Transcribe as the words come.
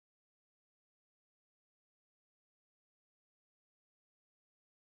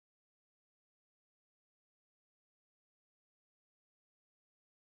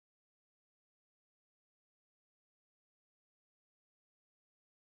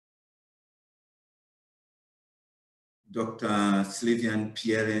Dr. Sylvain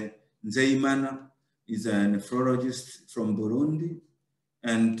Pierre Nzeyimana is a nephrologist from Burundi,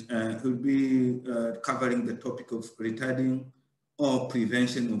 and he'll be covering the topic of retarding or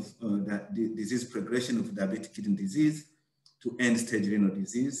prevention of the disease progression of diabetic kidney disease to end-stage renal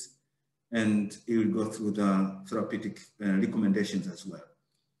disease. And he will go through the therapeutic recommendations as well.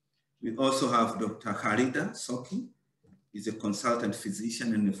 We also have Dr. Khalida Soki. He's a consultant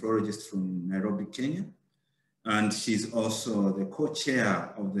physician and nephrologist from Nairobi, Kenya. And she's also the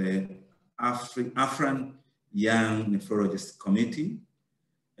co-chair of the Afran Young Nephrologist Committee.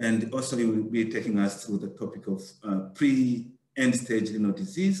 And also he will be taking us through the topic of pre-end-stage renal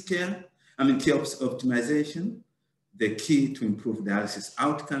disease care, care optimization, the key to improve dialysis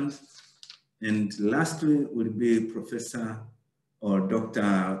outcomes. And lastly will be Professor or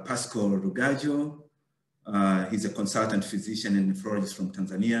Dr. Pascal Rugajo. He's a consultant physician and nephrologist from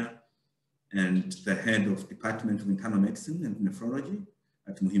Tanzania and the head of Department of Internal Medicine and Nephrology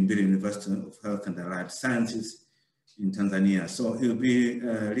at Muhimbili University of Health and Allied Sciences in Tanzania. So he'll be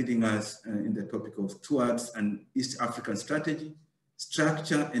leading us in the topic of towards an East African strategy,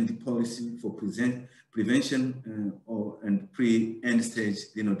 structure and the policy for prevention and pre-end stage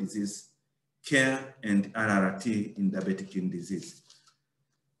renal disease care and RRT in diabetic kidney disease.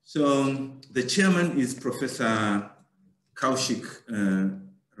 So the chairman is Professor Kaushik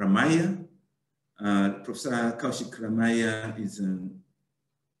Ramaya. Professor Kaushik Ramaya is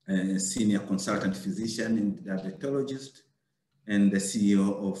a senior consultant physician and diabetologist and the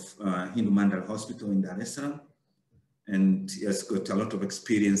CEO of Hindu Mandal Hospital in Dar es Salaam. And he has got a lot of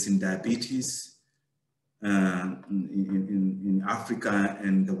experience in diabetes in Africa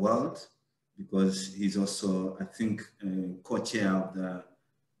and the world, because he's also, I think, co-chair of the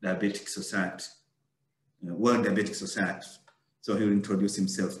Diabetic Society, World Diabetic Society. So he'll introduce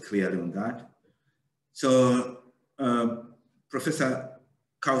himself clearly on that. So Professor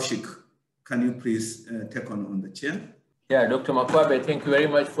Kaushik, can you please take on the chair? Yeah, Dr. Makwabe, thank you very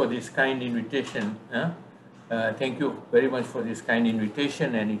much for this kind invitation. Thank you very much for this kind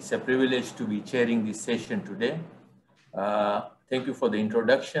invitation, and it's a privilege to be chairing this session today. Thank you for the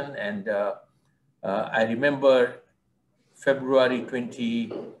introduction, and I remember February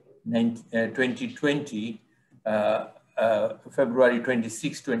 2020, February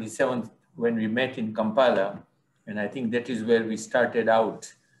 26th, 27th, when we met in Kampala, and I think that is where we started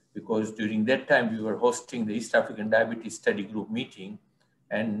out, because during that time we were hosting the East African Diabetes Study Group meeting,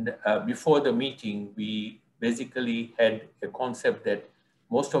 and before the meeting we basically had a concept that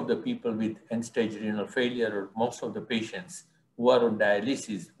most of the people with end-stage renal failure, or most of the patients who are on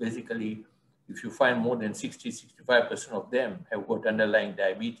dialysis, basically, if you find more than 60–65% of them have got underlying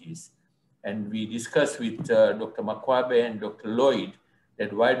diabetes. And we discussed with Dr. Makwabe and Dr. Lloyd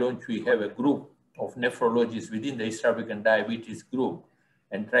that why don't we have a group of nephrologists within the East African Diabetes Group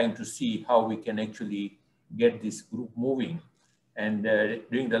and trying to see how we can actually get this group moving. And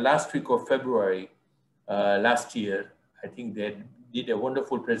during the last week of February last year, I think they did a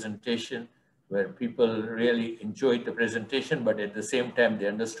wonderful presentation where people really enjoyed the presentation, but at the same time, they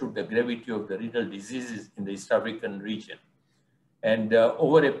understood the gravity of the renal diseases in the East African region. And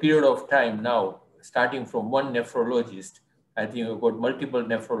over a period of time now, starting from one nephrologist, I think we've got multiple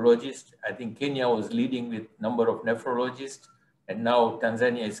nephrologists. I think Kenya was leading with number of nephrologists, and now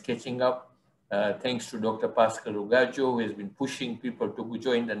Tanzania is catching up, thanks to Dr. Pascal Rugajo, who has been pushing people to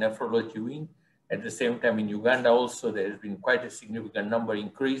join the nephrology wing. At the same time, in Uganda also, there has been quite a significant number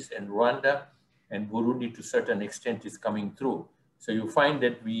increase, and Rwanda and Burundi to a certain extent is coming through. So you find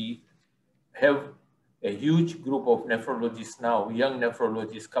that we have a huge group of nephrologists now, young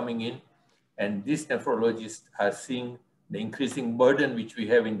nephrologists coming in, and these nephrologists are seeing the increasing burden which we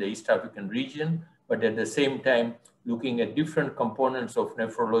have in the East African region, but at the same time, looking at different components of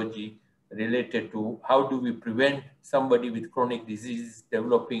nephrology related to how do we prevent somebody with chronic disease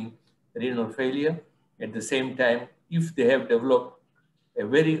developing renal failure. At the same time, if they have developed a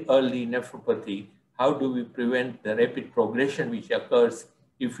very early nephropathy, how do we prevent the rapid progression which occurs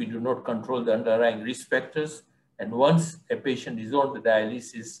if we do not control the underlying risk factors? And once a patient is on the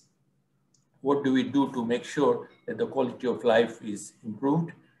dialysis, what do we do to make sure that the quality of life is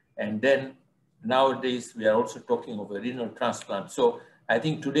improved? And then nowadays, we are also talking of a renal transplant. So I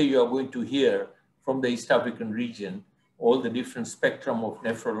think today you are going to hear from the East African region all the different spectrum of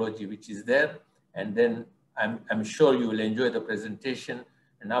nephrology which is there. And then I'm sure you will enjoy the presentation.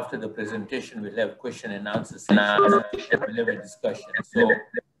 And after the presentation, we'll have question and answer session. We'll have a discussion. So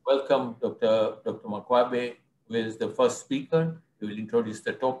welcome, Dr. Makwabe, who is the first speaker. He will introduce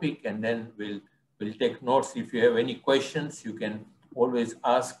the topic, and then we'll take notes. If you have any questions, you can always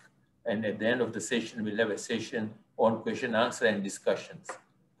ask. And at the end of the session, we'll have a session on question, answer, and discussions.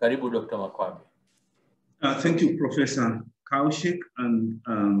 Karibu, Dr. Makwabe. Thank you, Professor Kaushik. And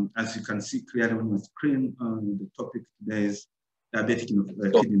as you can see clearly on the screen, the topic today is diabetic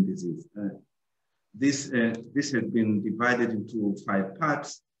kidney disease. This has been divided into 5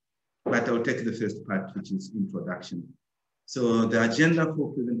 parts, but I'll take the first part, which is introduction. So the agenda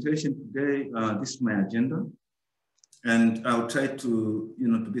for presentation today, this is my agenda. And I'll try to,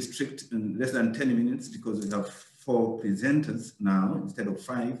 to be strict in less than 10 minutes because we have 4 presenters now instead of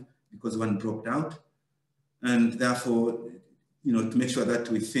 5 because one dropped out. And therefore, to make sure that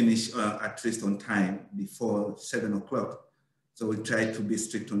we finish at least on time before 7 o'clock. So we'll try to be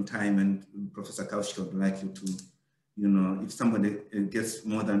strict on time, and Professor Kaushik would like you to, if somebody gets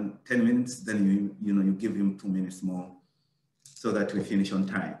more than 10 minutes, then you give him 2 minutes more so that we finish on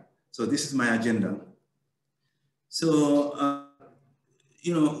time. So this is my agenda. So,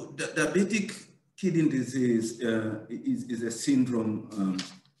 diabetic kidney disease is a syndrome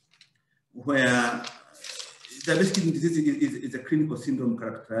where diabetic kidney disease is a clinical syndrome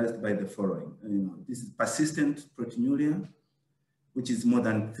characterized by the following. This is persistent proteinuria, which is more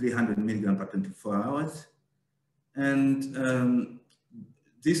than 300 milligrams per 24 hours. And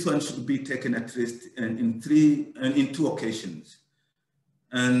this one should be taken at least in 2 occasions,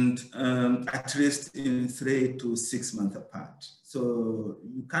 and at least in 3 to 6 months apart. So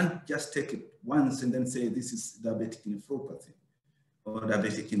you can't just take it once and then say this is diabetic nephropathy or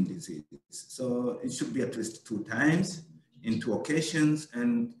diabetic kidney disease. So it should be at least 2 times in 2 occasions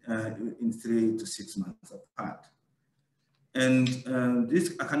and in 3 to 6 months apart. And this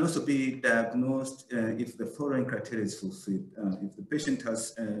can also be diagnosed if the following criteria is fulfilled. If the patient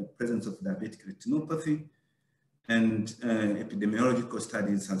has presence of diabetic retinopathy, and epidemiological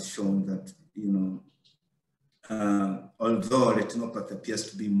studies have shown that, although retinopathy appears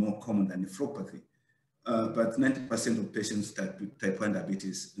to be more common than nephropathy, but 90% of patients with type 1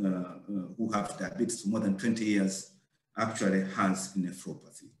 diabetes who have diabetes for more than 20 years actually has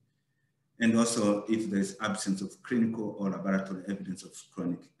nephropathy. And also if there's absence of clinical or laboratory evidence of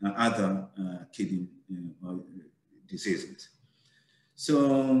chronic other kidney diseases.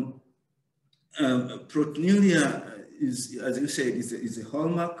 So proteinuria is, as you said, is a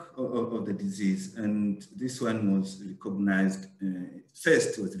hallmark of the disease. And this one was recognized,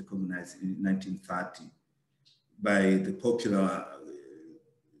 first was recognized in 1930 by the popular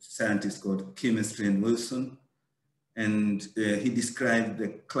scientist called Chemistry and Wilson. And he described the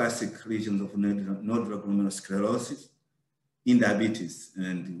classic lesions of nodular glomerulosclerosis in diabetes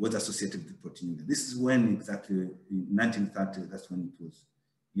and was associated with proteinuria. This is when exactly, in 1930, that's when it was,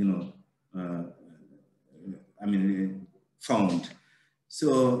 found.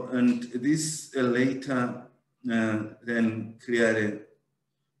 So, and this later then clearly,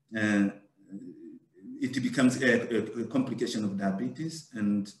 it becomes a complication of diabetes,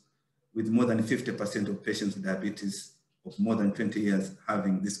 and with more than 50% of patients with diabetes of more than 20 years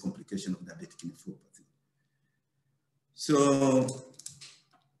having this complication of diabetic nephropathy. So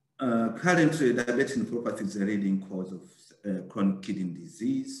currently, diabetic nephropathy is a leading cause of chronic kidney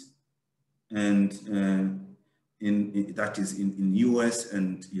disease, and that is in US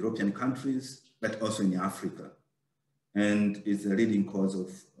and European countries, but also in Africa. And it's a leading cause of,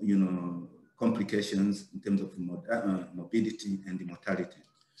 complications in terms of morbidity and mortality.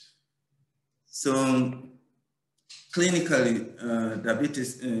 So clinically,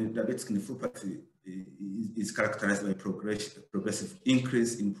 diabetic nephropathy is characterized by progressive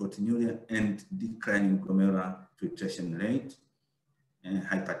increase in proteinuria and decline in glomerular filtration rate, and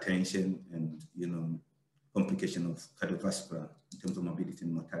hypertension, and complication of cardiovascular in terms of morbidity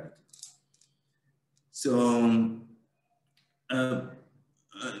and mortality. So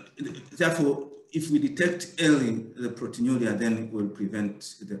therefore, if we detect early the proteinuria, then it will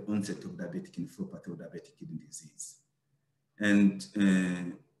prevent the onset of diabetic nephropathy or diabetic kidney disease. And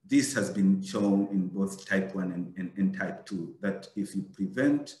this has been shown in both type 1 and type 2, that if you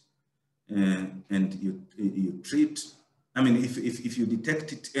prevent and you treat, if you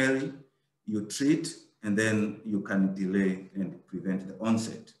detect it early, you treat, and then you can delay and prevent the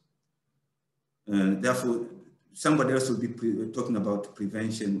onset. Therefore, somebody else will be talking about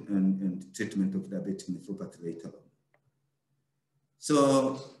prevention and treatment of diabetic nephropathy later on.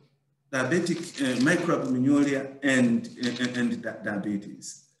 So diabetic microalbuminuria and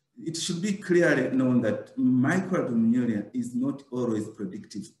diabetes. It should be clearly known that microalbuminuria is not always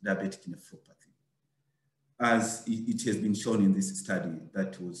predictive diabetic nephropathy, as it has been shown in this study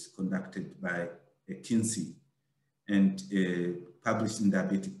that was conducted by Kinsey and published in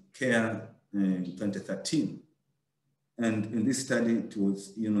Diabetic Care in 2013. And in this study, it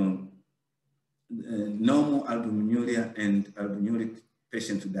was, normal albuminuria and albumuric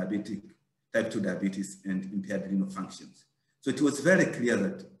patients with type 2 diabetes and impaired renal functions. So it was very clear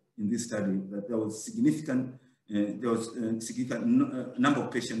that in this study that there was significant number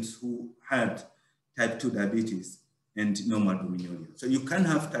of patients who had type 2 diabetes and normal albuminuria. So you can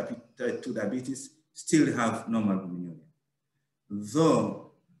have type 2 diabetes, still have normal albuminuria.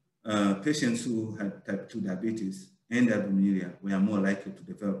 Though patients who had type 2 diabetes and albuminuria were more likely to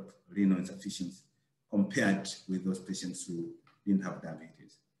develop renal insufficiency compared with those patients who didn't have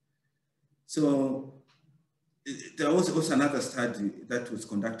diabetes. So there was also another study that was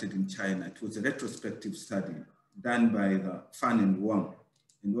conducted in China. It was a retrospective study done by the Fan and Wang,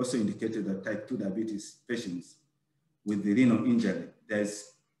 and also indicated that type 2 diabetes patients with the renal injury,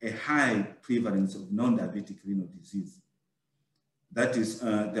 there's a high prevalence of non-diabetic renal disease. That is,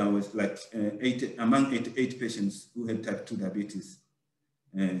 there was like among 88 patients who had type 2 diabetes,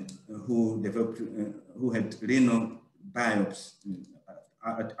 who had renal biopsy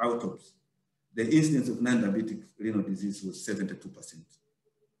at autopsy. The incidence of non-diabetic renal disease was 72%,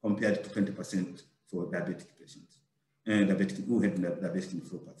 compared to 20% for diabetic patients, who had diabetic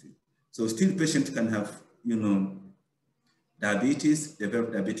nephropathy. So still patients can have, diabetes,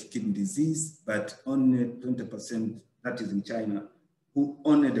 develop diabetic kidney disease, but only 20%, that is in China, who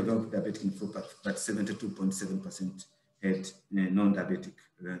only developed diabetic nephropathy, but 72.7% had non-diabetic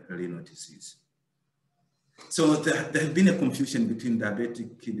renal disease. So there has been a confusion between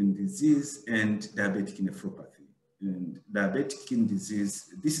diabetic kidney disease and diabetic nephropathy. And diabetic kidney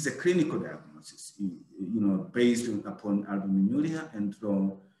disease, this is a clinical diagnosis, based upon albuminuria and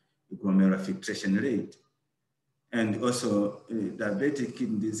low glomerular filtration rate. And also diabetic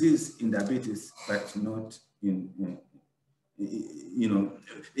kidney disease in diabetes, but not in, in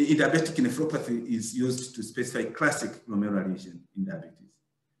diabetic nephropathy is used to specify classic glomerular lesion in diabetes.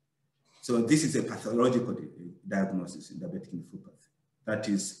 So this is a pathological diagnosis in diabetic nephropathy. That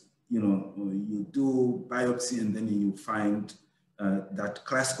is, you do biopsy and then you find that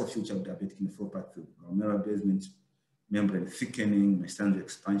classical feature of diabetic nephropathy, glomerular basement membrane thickening, mesenteric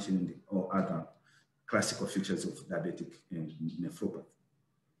expansion, or other classical features of diabetic nephropathy.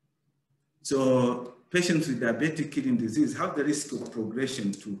 So patients with diabetic kidney disease have the risk of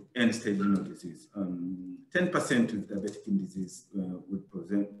progression to end-stage renal disease. 10% with diabetic kidney disease would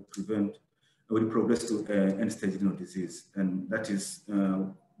progress to end-stage renal disease, and that is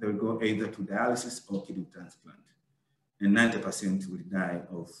they will go either to dialysis or kidney transplant, and 90% will die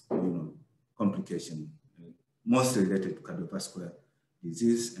of complication, mostly related to cardiovascular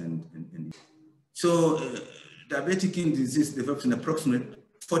disease and so diabetic kidney disease develops in approximately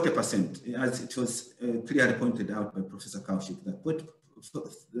 40%, as it was clearly pointed out by Professor Kaushik, that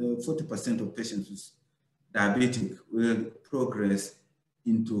 40% of patients with diabetic will progress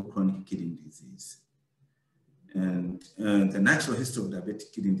into chronic kidney disease. And the natural history of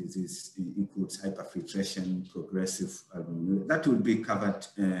diabetic kidney disease includes hyperfiltration, progressive albuminuria. That will be covered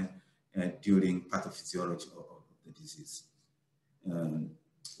during pathophysiology of the disease.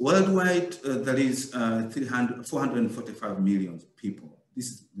 Worldwide, there is 445 million people.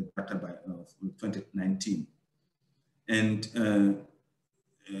 This is the data by 2019. And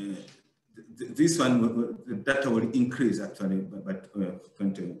this one, the data will increase actually, but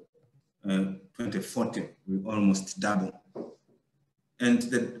 2040 will almost double. And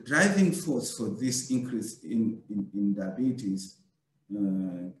the driving force for this increase in diabetes,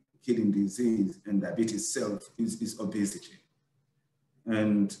 kidney disease, and diabetes itself is obesity.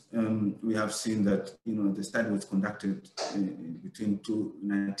 And we have seen that, the study was conducted between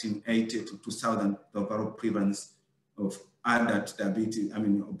 1980 to 2000, the overall prevalence of adult diabetes,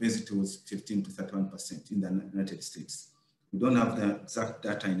 obesity was 15 to 31% in the United States. We don't have the exact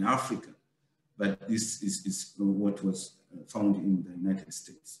data in Africa, but this is what was found in the United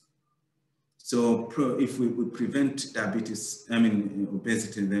States. So if we would prevent diabetes,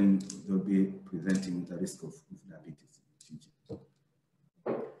 obesity, then they'll be preventing the risk of diabetes.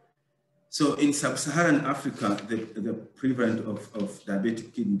 So in sub-Saharan Africa, the prevalence of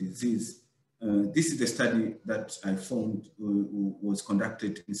diabetic kidney disease, this is the study that I found was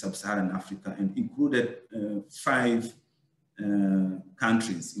conducted in sub-Saharan Africa and included 5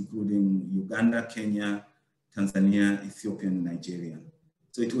 countries, including Uganda, Kenya, Tanzania, Ethiopia, and Nigeria.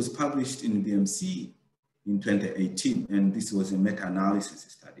 So it was published in BMC in 2018, and this was a meta-analysis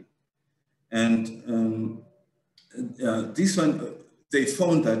study. And this one, they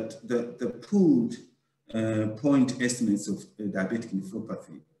found that the pooled point estimates of diabetic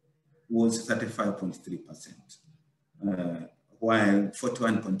nephropathy was 35.3%, while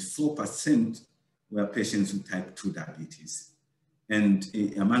 41.4% were patients with type 2 diabetes, And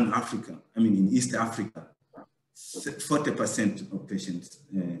among Africa, I mean, in East Africa, 40% of patients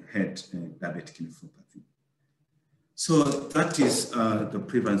had diabetic nephropathy. So that is the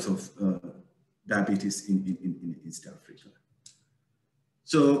prevalence of diabetes in East Africa.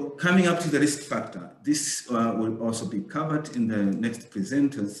 So coming up to the risk factor, this will also be covered in the next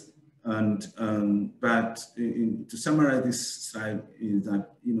presenters. And to summarize this slide is that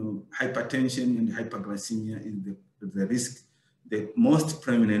hypertension and hyperglycemia is the risk, the most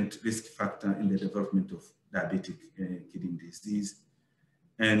prominent risk factor in the development of diabetic kidney disease.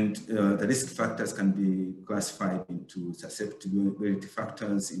 And the risk factors can be classified into susceptibility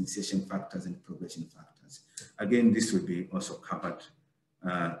factors, initiation factors, and progression factors. Again, this will be also covered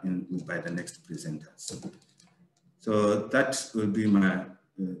by the next presenters. So that will be my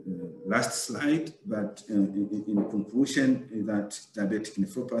last slide, but in conclusion, is that diabetic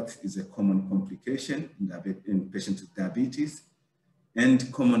nephropathy is a common complication in patients with diabetes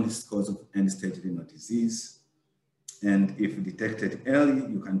and commonest cause of end-stage renal disease. And if detected early,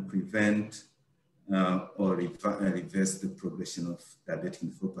 you can prevent or reverse the progression of diabetic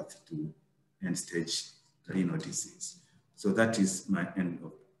nephropathy to end-stage renal disease. So that is my end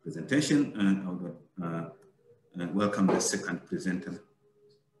of presentation, and I would welcome the second presenter,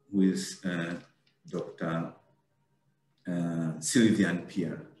 who is Dr. Sylvain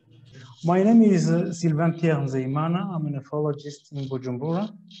Pierre. My name is Sylvain Pierre Nzeyimana. I'm a nephrologist in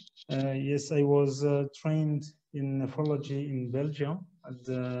Bujumbura. Yes, I was trained in nephrology in Belgium at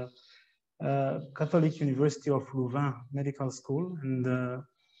the Catholic University of Louvain Medical School, and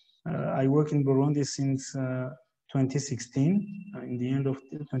I work in Burundi since 2016, in the end of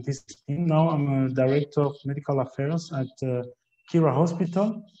 2016. Now I'm a director of medical affairs at Kira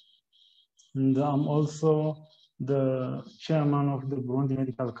Hospital, and I'm also the chairman of the Burundi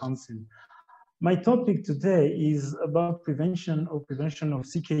Medical Council. My topic today is about prevention of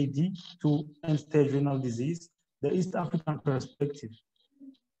CKD to end-stage renal disease, the East African perspective.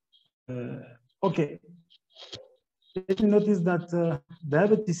 Okay, let me notice that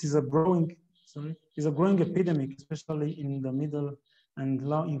diabetes is a growing epidemic, especially in the middle and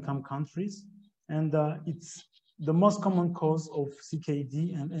low-income countries, and it's the most common cause of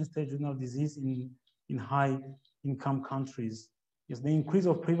CKD and end-stage renal disease in high-income countries. Yes, the increase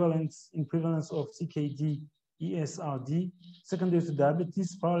of prevalence of CKD, ESRD, secondary to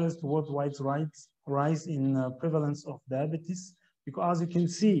diabetes, parallels to worldwide rise in prevalence of diabetes. Because as you can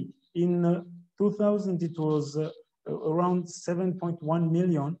see, in 2000 it was around 7.1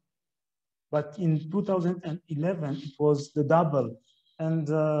 million, but in 2011 it was the double, and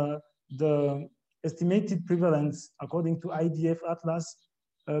the estimated prevalence according to IDF Atlas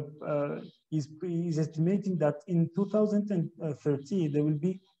is estimating that in 2030 there will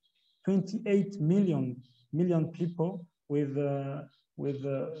be 28 million people with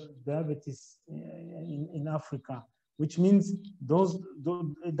diabetes in Africa, which means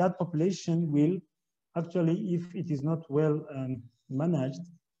that population will actually, if it is not well managed,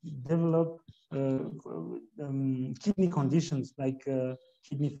 develop kidney conditions like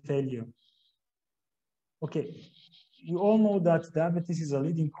kidney failure. Okay, you all know that diabetes is a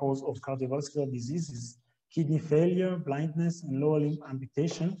leading cause of cardiovascular diseases, kidney failure, blindness, and lower limb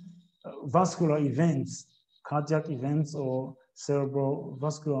amputation, vascular events, cardiac events, or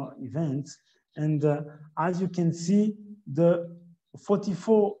cerebrovascular events. And as you can see, the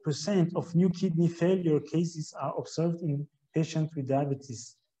 44% of new kidney failure cases are observed in patients with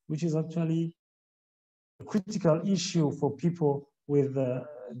diabetes, which is actually a critical issue for people with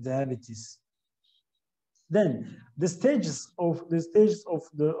diabetes. Then the stages of diabetes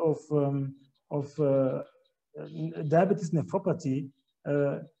nephropathy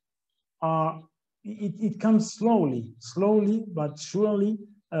it comes slowly but surely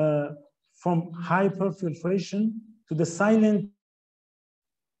from hyperfiltration to the silent.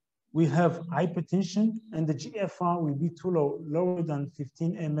 We have hypertension, and the GFR will be too low, lower than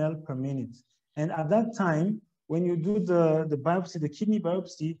 15 ml per minute. And at that time, when you do the biopsy, the kidney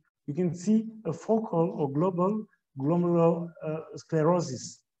biopsy, you can see a focal or global glomerular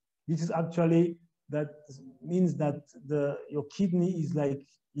sclerosis. This is actually, that means that your kidney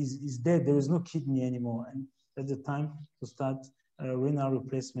is dead. There is no kidney anymore, and that's the time to start renal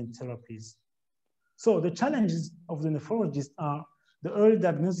replacement therapies. So the challenges of the nephrologist are the early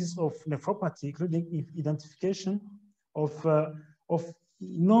diagnosis of nephropathy, including identification of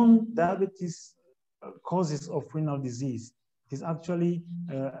non-diabetes causes of renal disease. It is actually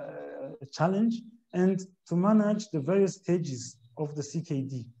a challenge, and to manage the various stages of the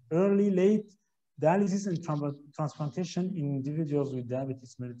CKD, early, late, dialysis and transplantation in individuals with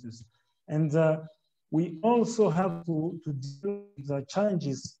diabetes mellitus. And we also have to deal with the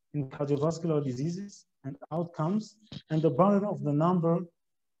challenges in cardiovascular diseases and outcomes, and the burden of the number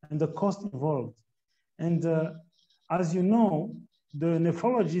and the cost involved. And as you know, the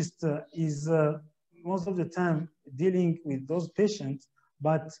nephrologist is most of the time dealing with those patients,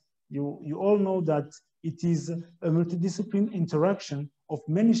 but you all know that it is a multidisciplinary interaction of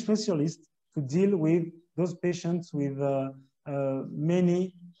many specialists to deal with those patients with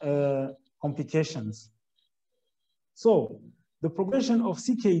many complications. So the progression of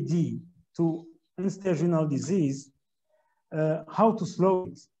CKD to end-stage renal disease, how to slow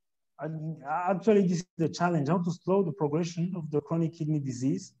it? Actually, this is the challenge: how to slow the progression of the chronic kidney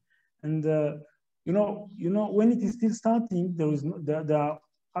disease. And you know, when it is still starting, there are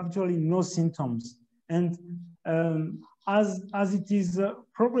actually no symptoms. And as it is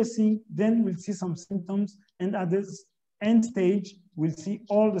progressing, then we'll see some symptoms, and at the end stage, we'll see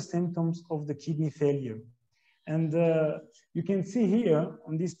all the symptoms of the kidney failure. And you can see here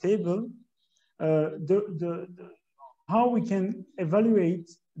on this table how we can evaluate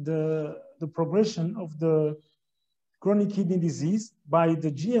the progression of the chronic kidney disease by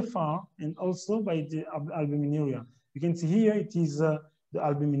the GFR and also by the albuminuria. You can see here it is the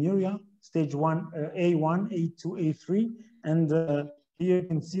albuminuria, stage 1, A1, A2, A3, and here you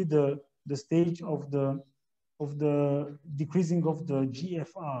can see the stage of the decreasing of the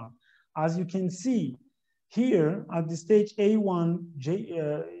GFR. As you can see here at the stage A1,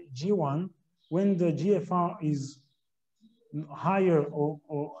 G1, when the GFR is higher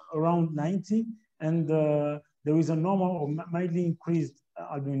or around 90, and there is a normal or mildly increased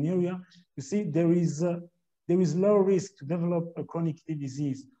albuminuria, you see there is low risk to develop a chronic kidney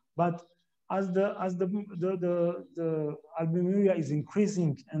disease. But as the albuminuria is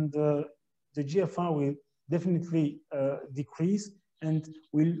increasing, and the GFR will definitely decrease, and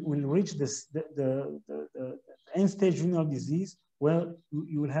will reach the end-stage renal disease, where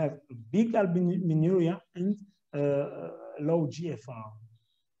you will have a big albuminuria and low GFR.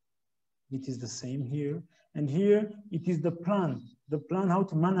 It is the same here. And here it is the plan how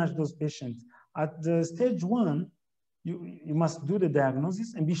to manage those patients. At the stage 1, you must do the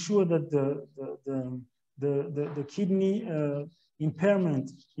diagnosis and be sure that the kidney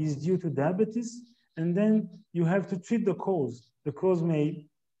impairment is due to diabetes. And then you have to treat the cause. The cause may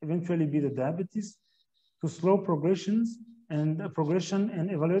eventually be the diabetes, to slow progressions and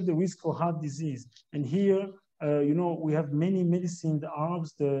evaluate the risk for heart disease. And here, you know, we have many medicines, the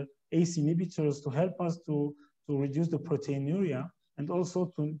ARBs, the ACE inhibitors, to help us to reduce the proteinuria and also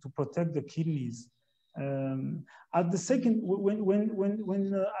to protect the kidneys. At the second,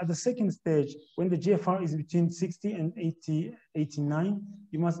 at the second stage, when the GFR is between 60 and 89,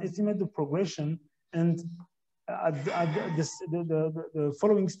 you must estimate the progression. And at the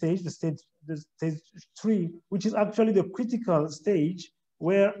following stage, the stage 3, which is actually the critical stage,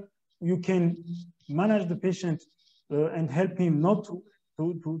 where you can manage the patient and help him not to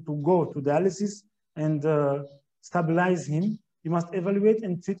go to dialysis and stabilize him. You must evaluate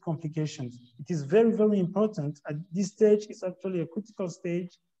and treat complications. It is very, very important. At this stage, it's actually a critical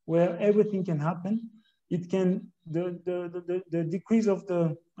stage where everything can happen. It can, the decrease of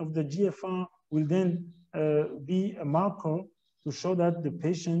the GFR will then be a marker to show that the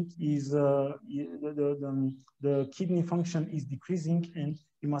patient is, the kidney function is decreasing, and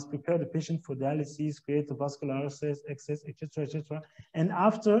you must prepare the patient for dialysis, create a vascular access, etc., etc. And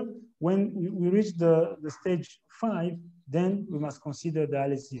after, when we reach the stage 5, then we must consider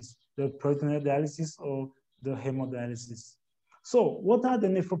dialysis, the peritoneal dialysis or the hemodialysis. So what are the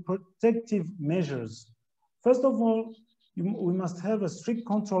nephroprotective measures? First of all, we must have a strict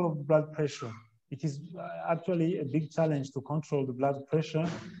control of blood pressure. It is actually a big challenge to control the blood pressure,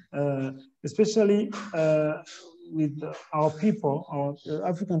 especially with our people, our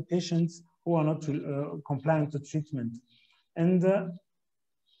African patients who are not compliant to treatment. And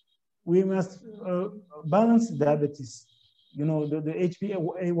we must balance diabetes. You know, the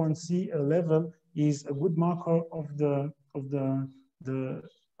HbA1c level is a good marker of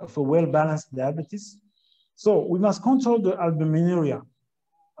a well-balanced diabetes. So we must control the albuminuria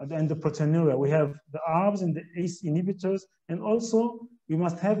and the proteinuria. We have the ARBs and the ACE inhibitors, and also we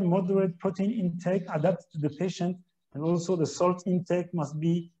must have a moderate protein intake adapted to the patient, and also the salt intake must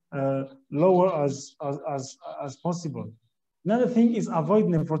be lower as possible. Another thing is avoid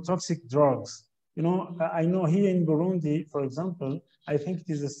nephrotoxic drugs. You know, I know here in Burundi, for example, I think it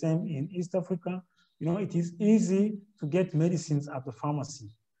is the same in East Africa. You know, it is easy to get medicines at the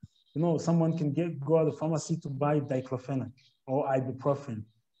pharmacy. You know, someone can go to the pharmacy to buy diclofenac or ibuprofen.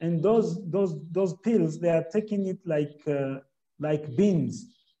 And those pills, they are taking it like beans.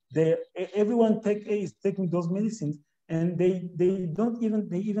 everyone is taking those medicines, and they even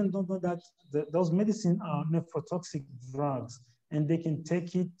don't know that those medicines are nephrotoxic drugs, and they can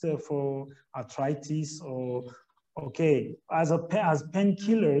take it for arthritis or as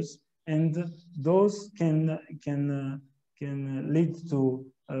painkillers, and those can lead to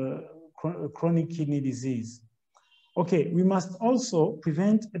chronic kidney disease. Okay, we must also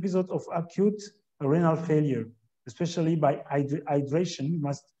prevent episodes of acute renal failure, especially by hydration. We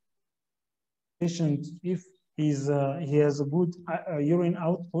must patient if he has a good urine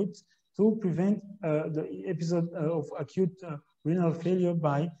output to prevent the episode of acute renal failure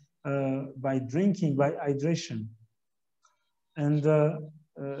by drinking, by hydration. And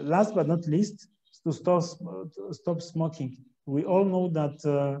last but not least, to stop smoking. We all know that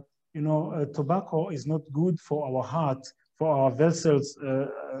tobacco is not good for our heart, for our vessels,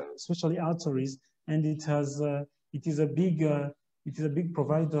 especially arteries, and it is a big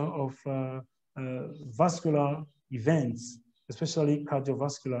provider of vascular events, especially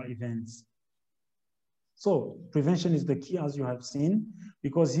cardiovascular events. So prevention is the key, as you have seen,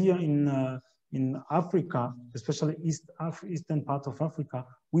 because here in Africa, especially eastern part of Africa,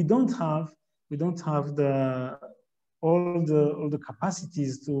 we don't have all the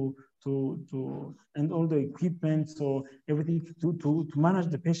capacities and all the equipment, so everything to manage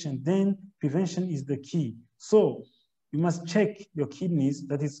the patient. Then prevention is the key. So you must check your kidneys.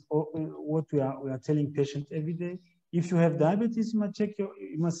 That is what we are telling patients every day. If you have diabetes, you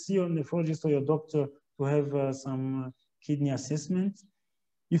must see your nephrologist or your doctor to have some kidney assessment.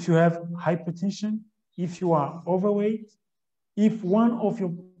 If you have hypertension, if you are overweight, if one of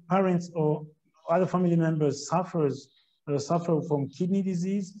your parents or other family members suffer from kidney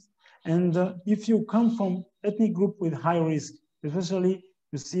disease, and if you come from ethnic group with high risk, especially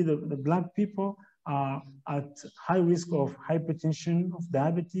you see the Black people are at high risk of hypertension, of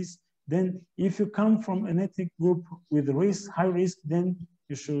diabetes. Then if you come from an ethnic group with high risk, then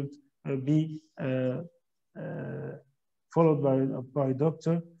you should be followed by a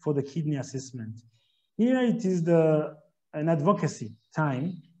doctor for the kidney assessment. Here it is an advocacy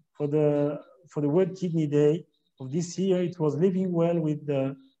time for the World Kidney Day of this year. It was living well with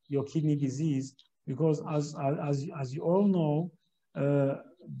your kidney disease, because as you all know,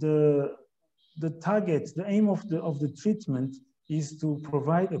 the target, the aim of the treatment is to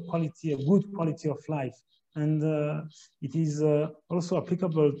provide a good quality of life, and it is also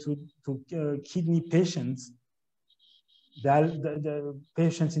applicable to kidney patients, the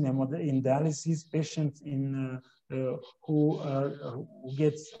patients in dialysis, patients who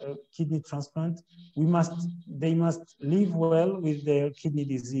get kidney transplant. They must live well with their kidney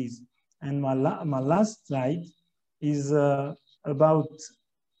disease. And my last slide is about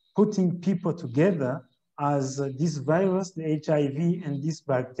putting people together, as this virus, the HIV, and this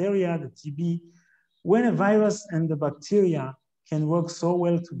bacteria, the TB. When a virus and the bacteria can work so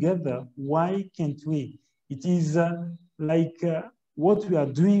well together, why can't we? It is like what we are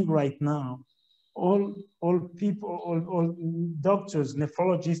doing right now. All people, all doctors,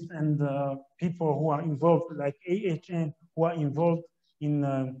 nephrologists, and people who are involved, like AHN, who are involved in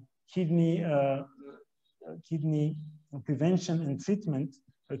kidney prevention and treatment,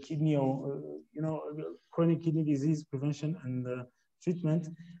 kidney or chronic kidney disease prevention and treatment.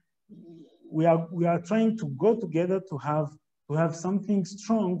 We are trying to go together to have something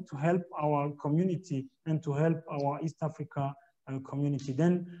strong to help our community and to help our East Africa community.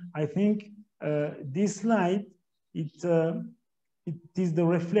 Then I think this slide, it is the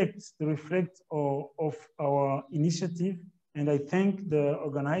reflect of our initiative, and I thank the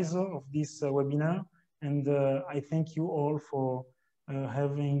organizer of this webinar, and I thank you all for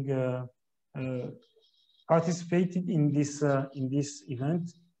having participated in this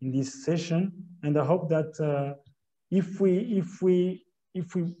event, in this session, and I hope that if we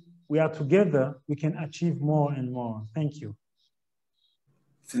are together, we can achieve more and more. Thank you.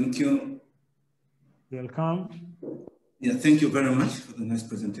 Thank you. Welcome. Yeah, thank you very much for the nice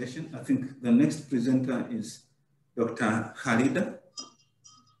presentation. I think the next presenter is Dr. Khalida.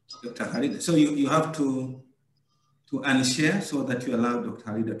 Dr. Khalida. So you have to unshare so that you allow Dr.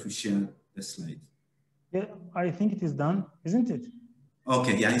 Khalida to share the slide. Yeah, I think it is done, isn't it?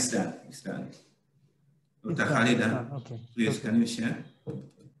 Okay, yeah, it's done. It's done. Dr. Khalida, okay. Please, can you share?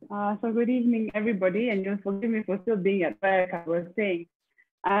 So good evening, everybody, and just forgive me for still being at work, I was saying.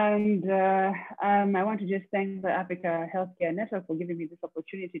 And I want to just thank the Africa Healthcare Network for giving me this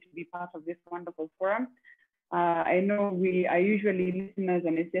opportunity to be part of this wonderful forum. I know we are usually listeners,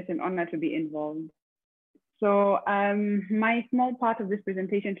 and it's just an honor to be involved. So my small part of this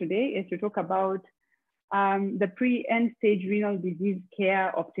presentation today is to talk about the pre-end stage renal disease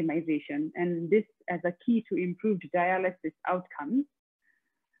care optimization, and this as a key to improved dialysis outcomes.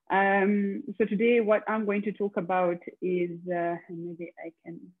 So today what I'm going to talk about is, maybe I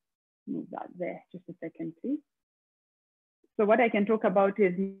can move that there, just a second, please. So what I can talk about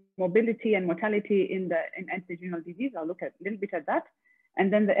is morbidity and mortality in end-stage renal disease. I'll look at a little bit at that.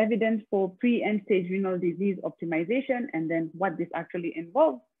 And then the evidence for pre-end stage renal disease optimization, and then what this actually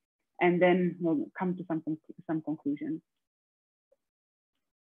involves. And then we'll come to some conclusions.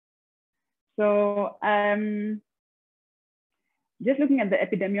 So just looking at the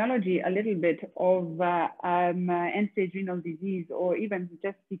epidemiology a little bit of end-stage renal disease, or even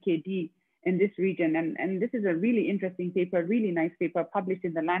just CKD in this region. And this is a really interesting paper, really nice paper published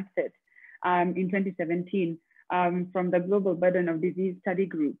in the Lancet in 2017 from the Global Burden of Disease Study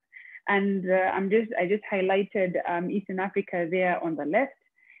Group. And I just highlighted Eastern Africa there on the left.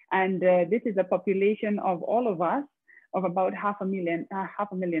 And this is a population of all of us of about half a million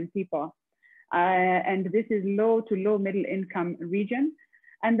people. And this is low to low middle income region.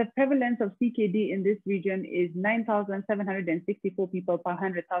 And the prevalence of CKD in this region is 9,764 people per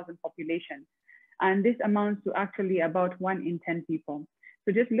 100,000 population. And this amounts to actually about 1 in 10 people.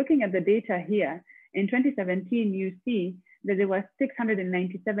 So just looking at the data here, in 2017, you see that there were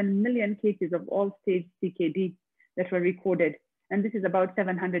 697 million cases of all stage CKD that were recorded. And this is about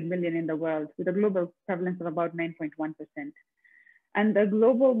 700 million in the world, with a global prevalence of about 9.1%. And the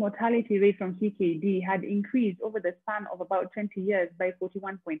global mortality rate from CKD had increased over the span of about 20 years by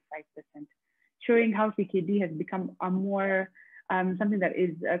 41.5%, showing how CKD has become a more, something that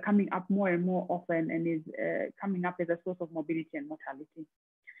is coming up more and more often, and is coming up as a source of morbidity and mortality.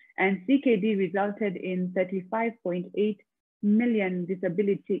 And CKD resulted in 35.8 million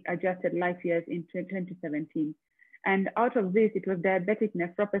disability adjusted life years in 2017. And out of this, it was diabetic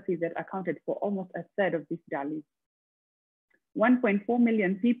nephropathy that accounted for almost a third of these DALYs. 1.4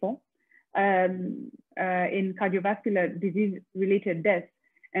 million people in cardiovascular disease-related deaths,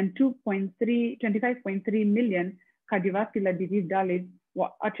 and 25.3 million cardiovascular disease DALYs were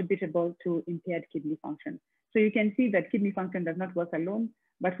attributable to impaired kidney function. So you can see that kidney function does not work alone,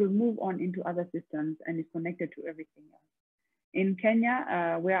 but will move on into other systems and is connected to everything else. In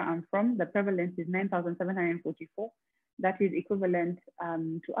Kenya, where I'm from, the prevalence is 9,744. That is equivalent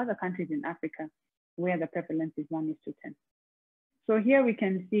to other countries in Africa, where the prevalence is 1:10. So here we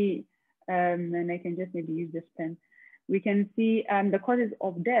can see, and I can just maybe use this pen, we can see the causes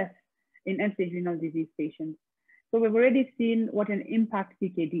of death in end-stage renal disease patients. So we've already seen what an impact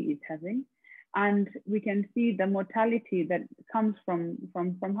CKD is having, and we can see the mortality that comes from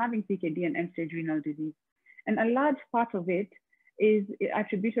having CKD and end-stage renal disease. And a large part of it is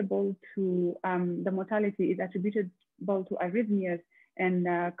attributable to, the mortality is attributable to arrhythmias and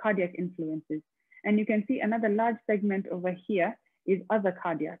cardiac influences. And you can see another large segment over here is other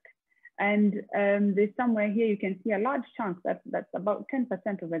cardiac. And there's somewhere here, you can see a large chunk that's about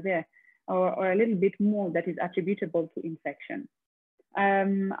 10% over there, or a little bit more, that is attributable to infection.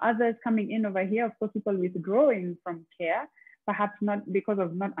 Others coming in over here, of course, people withdrawing from care, perhaps not because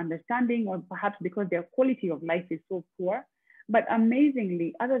of not understanding, or perhaps because their quality of life is so poor. But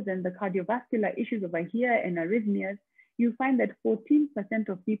amazingly, other than the cardiovascular issues over here and arrhythmias, you find that 14%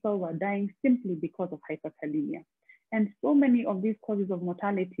 of people were dying simply because of hyperkalemia. And so many of these causes of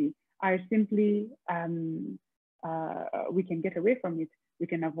mortality are simply, we can get away from it, we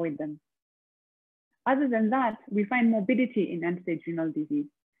can avoid them. Other than that, we find morbidity in end-stage renal disease.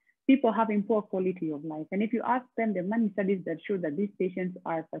 People having poor quality of life. And if you ask them, there are many studies that show that these patients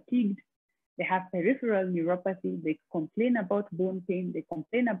are fatigued, they have peripheral neuropathy, they complain about bone pain, they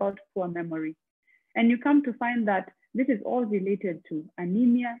complain about poor memory. And you come to find that this is all related to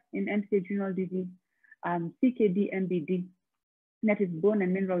anemia in end-stage renal disease, CKD, MBD, that is bone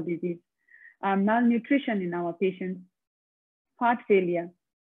and mineral disease, malnutrition in our patients, heart failure,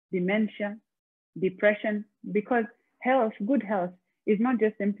 dementia, depression, because health, good health, is not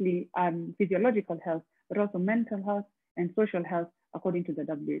just simply physiological health, but also mental health and social health, according to the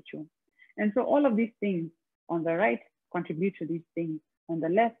WHO. And so all of these things on the right contribute to these things on the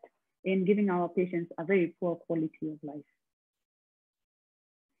left in giving our patients a very poor quality of life.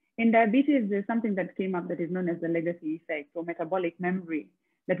 In diabetes, there's something that came up that is known as the legacy effect, or metabolic memory,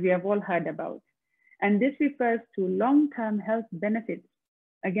 that we have all heard about. And this refers to long-term health benefits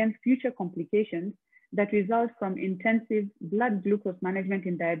against future complications that result from intensive blood glucose management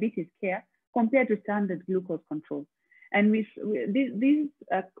in diabetes care compared to standard glucose control. And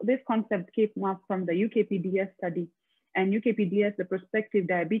this concept came up from the UKPDS study. And UKPDS, the prospective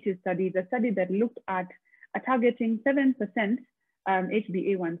diabetes study, is a study that looked at targeting 7%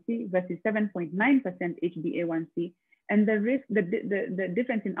 HbA1c versus 7.9% HbA1c, and the risk, the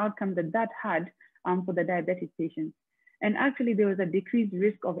difference in outcome that had for the diabetic patients. And actually, there was a decreased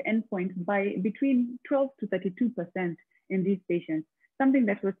risk of endpoints by between 12 to 32% in these patients, something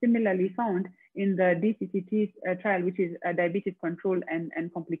that was similarly found in the DCCT trial, which is a diabetes control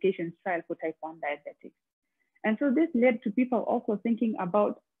and complications trial for type 1 diabetics. And so this led to people also thinking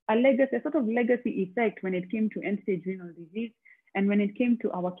about a sort of legacy effect when it came to end-stage renal disease and when it came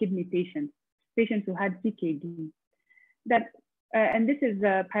to our kidney patients who had CKD. And this is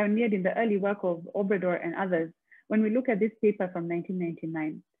pioneered in the early work of Obrador and others. When we look at this paper from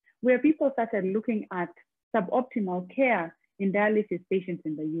 1999, where people started looking at suboptimal care in dialysis patients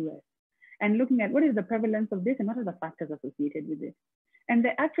in the US and looking at what is the prevalence of this and what are the factors associated with it. And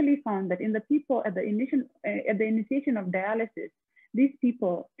they actually found that in the people at the initiation of dialysis, these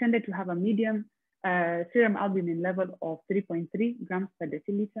people tended to have a medium serum albumin level of 3.3 grams per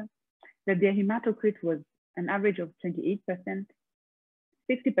deciliter, that their hematocrit was an average of 28%.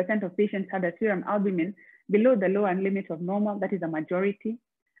 60% of patients had a serum albumin below the lower limit of normal, that is a majority.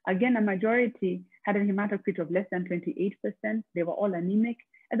 Again, a majority had a hematocrit of less than 28%. They were all anemic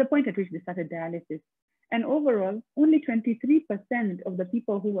at the point at which they started dialysis. And overall, only 23% of the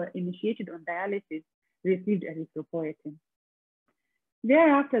people who were initiated on dialysis received erythropoietin.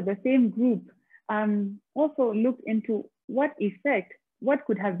 Thereafter, the same group also looked into what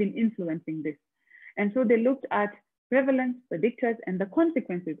could have been influencing this. And so they looked at prevalence, predictors, and the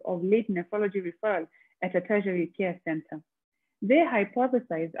consequences of late nephrology referral at a tertiary care center. They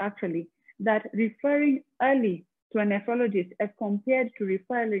hypothesized actually that referring early to a nephrologist as compared to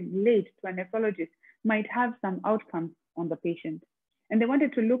referring late to a nephrologist might have some outcomes on the patient. And they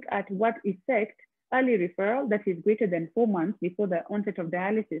wanted to look at what effect early referral, that is greater than 4 months before the onset of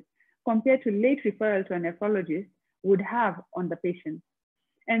dialysis, compared to late referral to a nephrologist would have on the patient.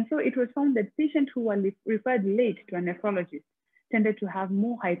 And so it was found that patients who were referred late to a nephrologist tended to have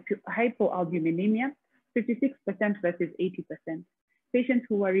more hypoalbuminemia, 56% versus 80%. Patients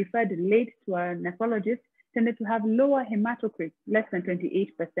who were referred late to a nephrologist tended to have lower hematocrit, less than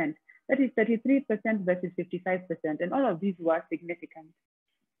 28%. That is 33% versus 55%. And all of these were significant.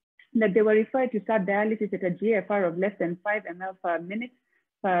 That they were referred to start dialysis at a GFR of less than 5 ml per minute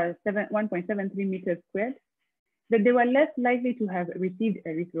per 1.73 meters squared. That they were less likely to have received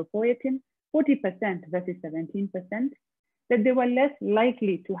erythropoietin, 40% versus 17%. That they were less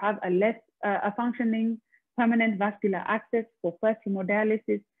likely to have a functioning permanent vascular access for first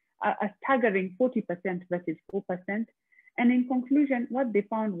hemodialysis, a staggering 40% versus 4%. And in conclusion, what they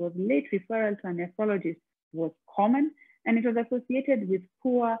found was late referral to a nephrologist was common, and it was associated with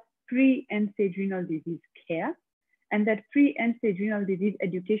poor pre-end-stage renal disease care, and that pre-end-stage renal disease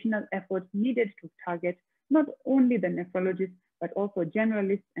educational efforts needed to target not only the nephrologist, but also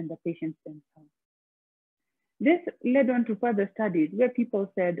generalists and the patients themselves. This led on to further studies where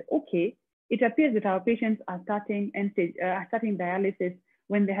people said, okay, it appears that our patients are starting dialysis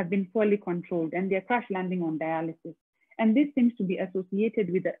when they have been poorly controlled and they're crash landing on dialysis. And this seems to be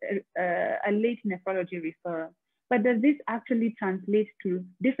associated with a late nephrology referral. But does this actually translate to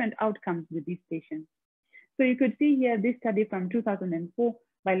different outcomes with these patients? So you could see here this study from 2004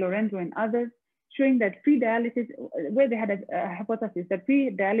 by Lorenzo and others, showing that pre-dialysis, where they had a hypothesis that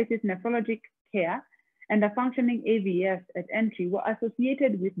pre-dialysis nephrologic care and a functioning AVS at entry were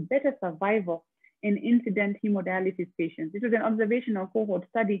associated with better survival in incident hemodialysis patients. This was an observational cohort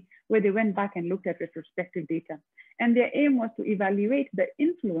study where they went back and looked at retrospective data. And their aim was to evaluate the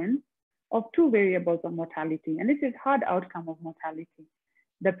influence of two variables of mortality. And this is hard outcome of mortality.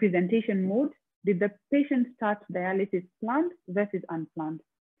 The presentation mode, did the patient start dialysis planned versus unplanned?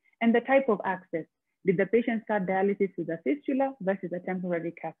 And the type of access, did the patient start dialysis with a fistula versus a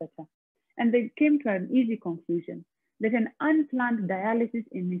temporary catheter? And they came to an easy conclusion that an unplanned dialysis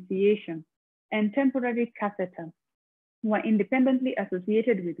initiation and temporary catheter were independently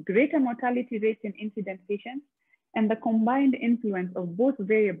associated with greater mortality rates in incident patients, and the combined influence of both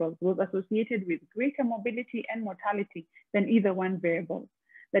variables was associated with greater morbidity and mortality than either one variable.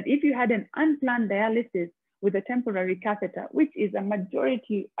 That if you had an unplanned dialysis with a temporary catheter, which is a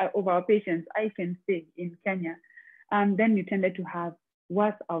majority of our patients, I can say, in Kenya, then you tended to have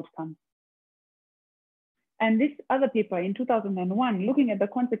worse outcomes. And this other paper in 2001, looking at the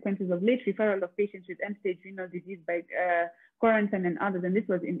consequences of late referral of patients with end-stage renal disease by Corentin and others, and this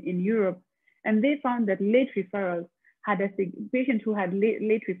was in Europe, and they found that late referrals had patients who had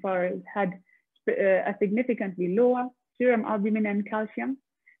late referrals had a significantly lower serum albumin and calcium,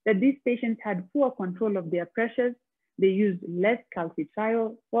 that these patients had poor control of their pressures, they used less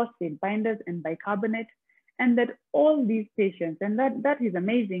calcitriol, phosphate binders, and bicarbonate, and that all these patients, and that is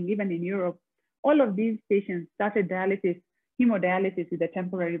amazing, even in Europe, all of these patients started dialysis, hemodialysis with a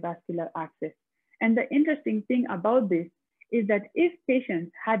temporary vascular access. And the interesting thing about this is that if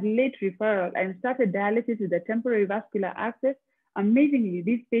patients had late referral and started dialysis with a temporary vascular access, amazingly,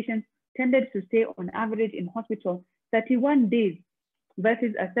 these patients tended to stay on average in hospital 31 days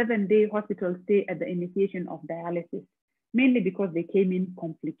versus a 7-day hospital stay at the initiation of dialysis, mainly because they came in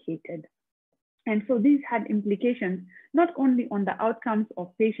complicated. And so these had implications not only on the outcomes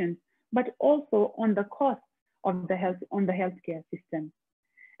of patients, but also on the costs of the healthcare system.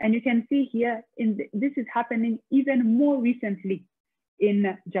 And you can see here, this is happening even more recently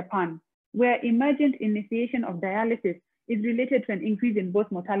in Japan, where emergent initiation of dialysis is related to an increase in both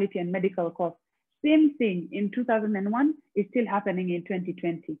mortality and medical costs. Same thing in 2001 is still happening in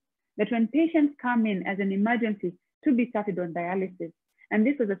 2020. That when patients come in as an emergency to be started on dialysis, and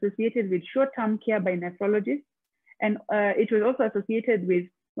this was associated with short-term care by nephrologists, and it was also associated with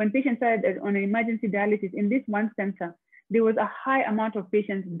when patients started on an emergency dialysis in this one center, there was a high amount of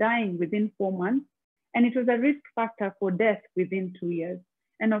patients dying within 4 months, and it was a risk factor for death within 2 years.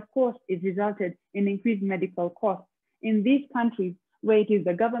 And of course, it resulted in increased medical costs in these countries where it is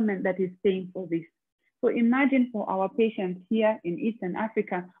the government that is paying for this. So imagine for our patients here in Eastern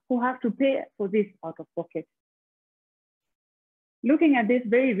Africa who have to pay for this out of pocket. Looking at this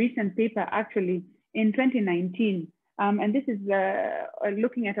very recent paper, actually in 2019, and this is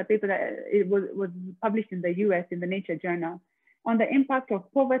looking at a paper that it was published in the US in the Nature Journal on the impact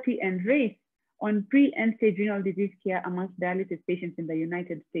of poverty and race on pre-end stage renal disease care amongst dialysis patients in the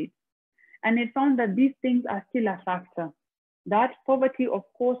United States. And it found that these things are still a factor. That poverty, of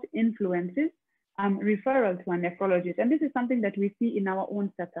course, influences referral to a nephrologist. And this is something that we see in our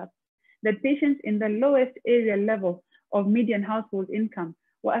own setup, that patients in the lowest area level of median household income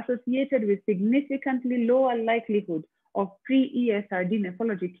were associated with significantly lower likelihood of pre-ESRD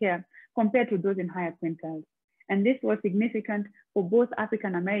nephrology care compared to those in higher quintiles. And this was significant for both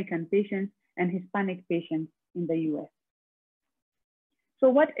African-American patients and Hispanic patients in the US. So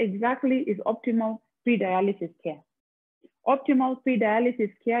what exactly is optimal pre-dialysis care? Optimal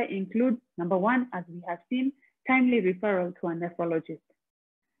pre-dialysis care includes, number one, as we have seen, timely referral to a nephrologist.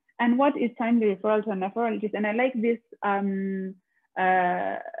 And what is timely referral to a nephrologist? And I like this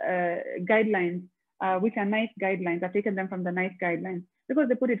guidelines, which are NICE guidelines. I've taken them from the NICE guidelines because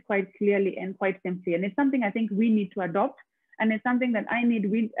they put it quite clearly and quite simply. And it's something I think we need to adopt. And it's something that I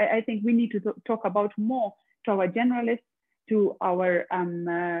think we need to talk about more to our generalists, to our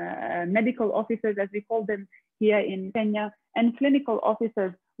medical officers, as we call them here in Kenya, and clinical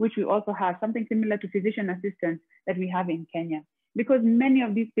officers, which we also have, something similar to physician assistants that we have in Kenya. Because many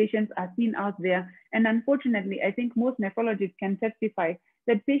of these patients are seen out there. And unfortunately, I think most nephrologists can testify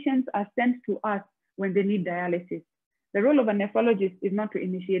that patients are sent to us when they need dialysis. The role of a nephrologist is not to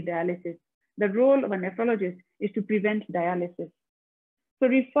initiate dialysis. The role of a nephrologist is to prevent dialysis. So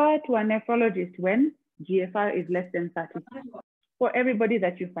refer to a nephrologist when GFR is less than 30 for everybody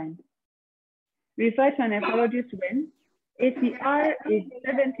that you find. Refer to a nephrologist when ACR is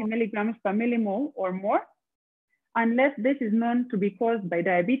 70 milligrams per millimole or more, unless this is known to be caused by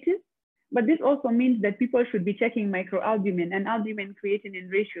diabetes. But this also means that people should be checking microalbumin and albumin creatinine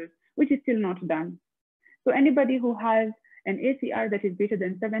ratios, which is still not done. So anybody who has an ACR that is greater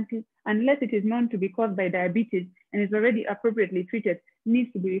than 70, unless it is known to be caused by diabetes and is already appropriately treated,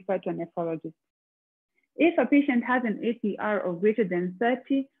 needs to be referred to a nephrologist. If a patient has an ACR of greater than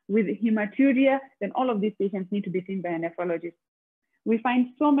 30 with hematuria, then all of these patients need to be seen by a nephrologist. We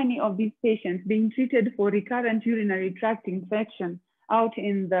find so many of these patients being treated for recurrent urinary tract infection out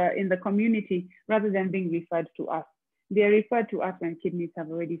in the community rather than being referred to us. They are referred to us when kidneys have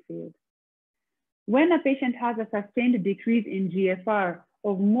already failed. When a patient has a sustained decrease in GFR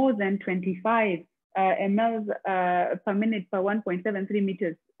of more than 25 mLs per minute per 1.73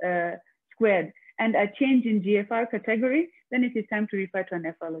 meters squared and a change in GFR category, then it is time to refer to a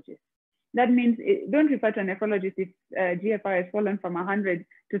nephrologist. That means don't refer to a nephrologist if GFR has fallen from 100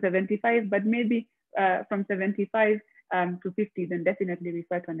 to 75, but maybe from 75 to 50, then definitely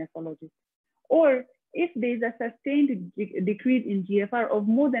refer to a nephrologist. Or if there is a sustained decrease in GFR of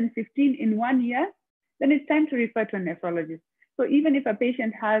more than 15 in 1 year, then it's time to refer to a nephrologist. So even if a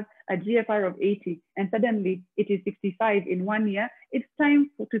patient has a GFR of 80 and suddenly it is 65 in 1 year, it's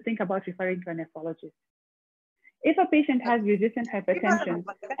time to think about referring to a nephrologist. If a patient has resistant hypertension,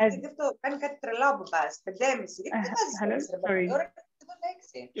 hello, sorry.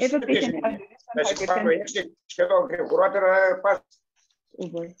 If a patient has resistant hypertension,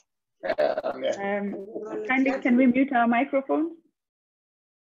 kindly can we mute our microphones?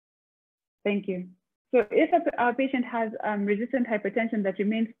 Thank you. So if our patient has resistant hypertension that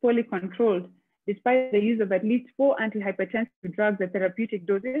remains poorly controlled, despite the use of at least 4 antihypertensive drugs at therapeutic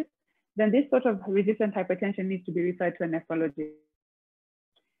doses, then this sort of resistant hypertension needs to be referred to a nephrologist.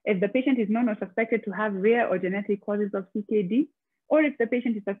 If the patient is known or suspected to have rare or genetic causes of CKD, or if the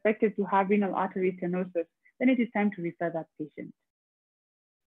patient is suspected to have renal artery stenosis, then it is time to refer that patient.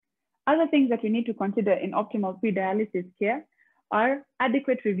 Other things that we need to consider in optimal pre-dialysis care are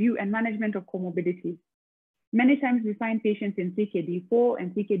adequate review and management of comorbidities. Many times we find patients in CKD4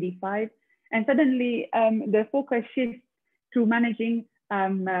 and CKD5, and suddenly the focus shifts to managing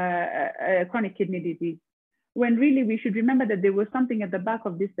chronic kidney disease, when really we should remember that there was something at the back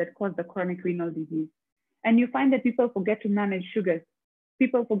of this that caused the chronic renal disease. And you find that people forget to manage sugars,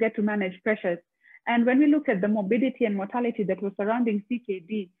 people forget to manage pressures. And when we look at the morbidity and mortality that was surrounding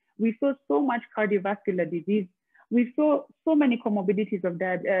CKD, we saw so much cardiovascular disease. We saw so many comorbidities of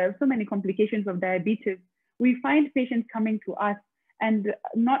so many complications of diabetes. We find patients coming to us and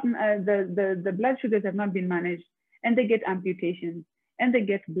not the blood sugars have not been managed, and they get amputations, and they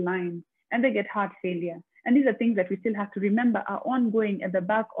get blind, and they get heart failure. And these are things that we still have to remember are ongoing at the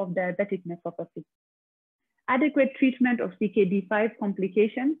back of diabetic nephropathy. Adequate treatment of CKD5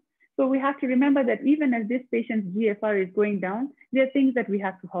 complications. So we have to remember that even as this patient's GFR is going down, there are things that we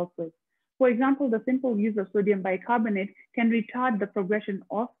have to help with. For example, the simple use of sodium bicarbonate can retard the progression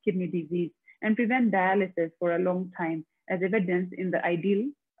of kidney disease and prevent dialysis for a long time, as evidenced in the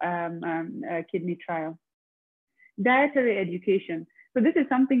IDEAL kidney trial. Dietary education. So this is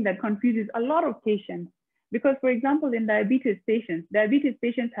something that confuses a lot of patients because, for example, in diabetes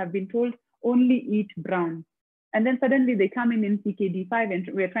patients have been told only eat brown. And then suddenly they come in CKD5 and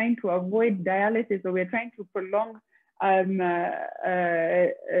we're trying to avoid dialysis, or we're trying to prolong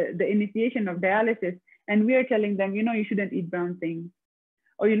the initiation of dialysis. And we're telling them, you know, you shouldn't eat brown things.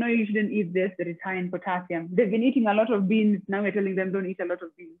 Or, you know, you shouldn't eat this that is high in potassium. They've been eating a lot of beans. Now we're telling them don't eat a lot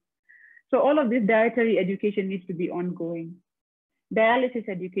of beans. So all of this dietary education needs to be ongoing. Dialysis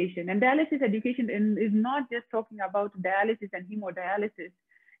education. And dialysis education is not just talking about dialysis and hemodialysis.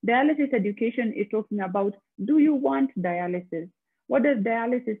 Dialysis education is talking about, do you want dialysis? What does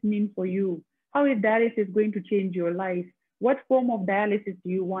dialysis mean for you? How is dialysis going to change your life? What form of dialysis do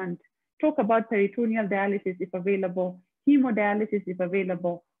you want? Talk about peritoneal dialysis if available, hemodialysis if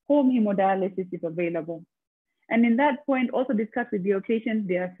available, home hemodialysis if available. And in that point, also discuss with your patients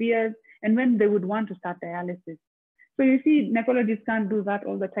their fears and when they would want to start dialysis. So you see, nephrologists can't do that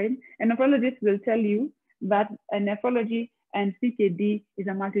all the time. And nephrologists will tell you that nephrology and CKD is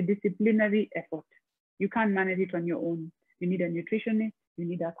a multidisciplinary effort. You can't manage it on your own. You need a nutritionist, you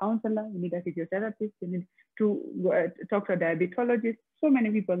need a counselor, you need a physiotherapist, you need to talk to a diabetologist. So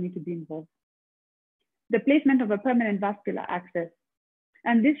many people need to be involved. The placement of a permanent vascular access.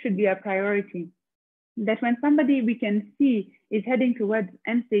 And this should be a priority. That when somebody we can see is heading towards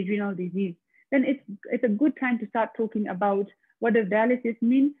end-stage renal disease, then it's a good time to start talking about what does dialysis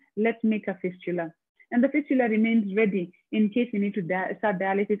mean? Let's make a fistula. And the fistula remains ready in case we need to start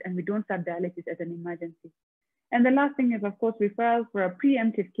dialysis and we don't start dialysis as an emergency. And the last thing is, of course, referral for a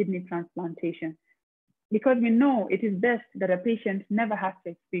preemptive kidney transplantation, because we know it is best that a patient never has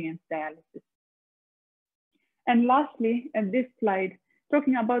to experience dialysis. And lastly, at this slide,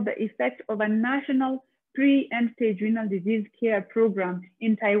 talking about the effect of a national pre-end-stage renal disease care program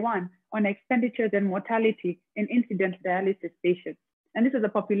in Taiwan on expenditures and mortality in incident dialysis patients. And this is a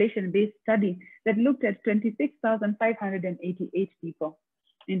population-based study that looked at 26,588 people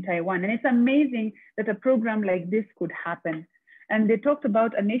in Taiwan. And it's amazing that a program like this could happen. And they talked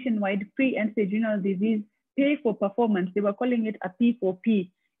about a nationwide pre-end-stage renal disease pay for performance. They were calling it a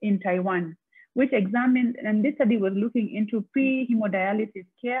P4P in Taiwan, which examined, and this study was looking into pre-hemodialysis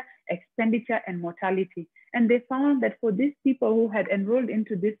care, expenditure, and mortality. And they found that for these people who had enrolled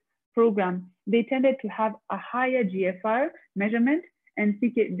into this program, they tended to have a higher GFR measurement, and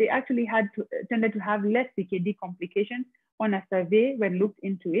they actually tended to have less CKD complications on a survey when looked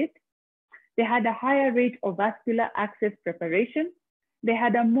into it. They had a higher rate of vascular access preparation. They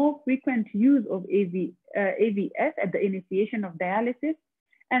had a more frequent use of AVS at the initiation of dialysis.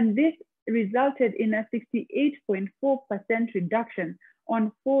 And this resulted in a 68.4% reduction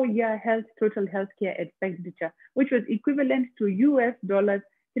on 4-year total healthcare expenditure, which was equivalent to US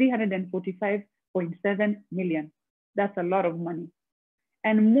 $345.7 million. That's a lot of money.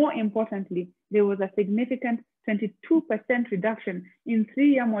 And more importantly, there was a significant 22% reduction in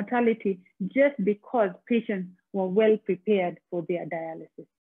 3-year mortality just because patients were well prepared for their dialysis.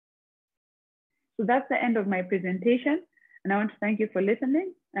 So that's the end of my presentation. And I want to thank you for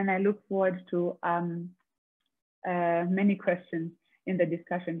listening. And I look forward to many questions in the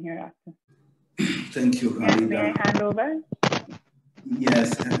discussion hereafter. Thank you, Khalida. May I hand over?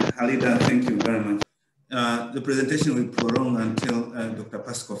 Yes, Khalida, thank you very much. The presentation will prolong until Dr.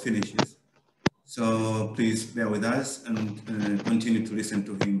 Pasco finishes. So please bear with us and continue to listen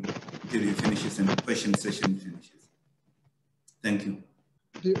to him until he finishes and the question session finishes. Thank you.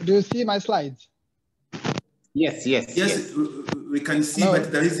 Do you see my slides? Yes, we can see, Hello?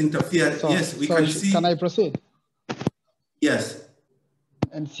 but there is interference. Yes, we can see. Can I proceed? Yes.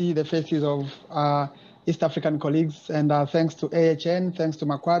 And see the faces of East African colleagues. And thanks to AHN, thanks to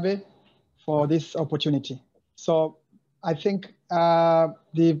Makwabe for this opportunity. So I think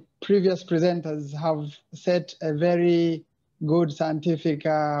the previous presenters have set a very good scientific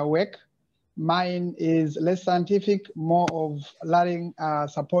work. Mine is less scientific, more of learning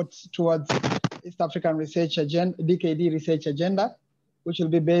support towards East African research agenda, DKD research agenda, which will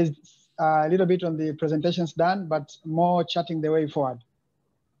be based a little bit on the presentations done, but more charting the way forward.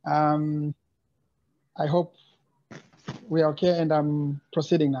 I hope we are okay, and I'm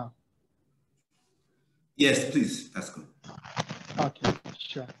proceeding now. Yes, please, Pascal. Okay,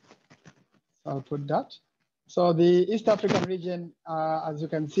 sure. So I'll put that. So the East African region, as you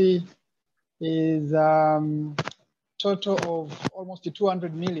can see, is total of almost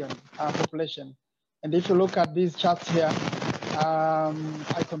 200 million population. And if you look at these charts here,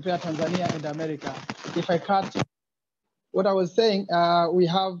 I compare Tanzania and America. If I cut what I was saying, we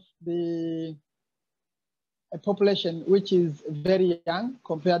have a population which is very young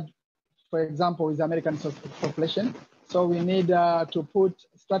compared, for example, with the American population. So we need to put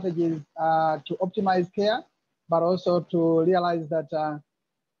strategies to optimize care, but also to realize that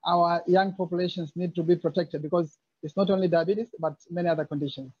our young populations need to be protected because it's not only diabetes, but many other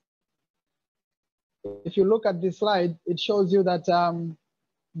conditions. If you look at this slide, it shows you that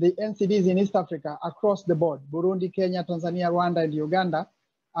the NCDs in East Africa across the board, Burundi, Kenya, Tanzania, Rwanda, and Uganda,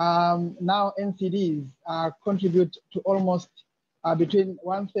 now NCDs contribute to almost between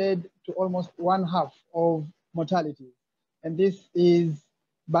 1/3 to almost 1/2 of mortality. And this is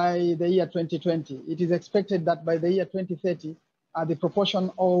by the year 2020. It is expected that by the year 2030, the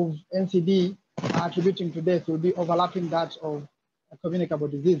proportion of NCD attributing to death will be overlapping that of communicable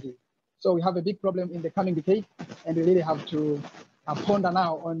diseases. So we have a big problem in the coming decade, and we really have to ponder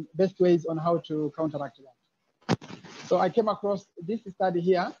now on best ways on how to counteract that. So I came across this study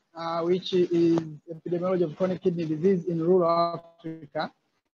here, which is epidemiology of chronic kidney disease in rural Africa.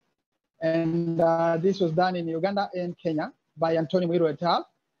 And this was done in Uganda and Kenya by Antonio Mwiro et al.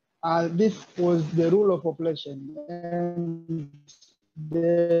 This was the rural population, and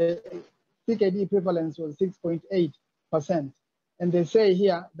the CKD prevalence was 6.8%. And they say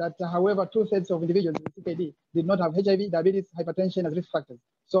here that, however, 2/3 of individuals with CKD did not have HIV, diabetes, hypertension as risk factors.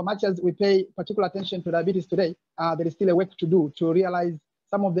 So much as we pay particular attention to diabetes today, there is still a work to do to realize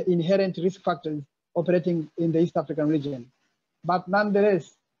some of the inherent risk factors operating in the East African region. But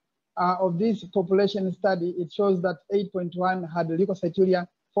nonetheless, of this population study, it shows that 8.1 had leukocyturia,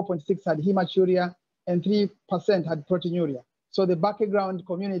 4.6 had hematuria, and 3% had proteinuria. So the background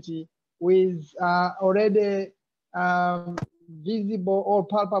community with already visible or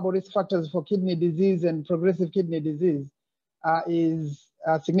palpable risk factors for kidney disease and progressive kidney disease is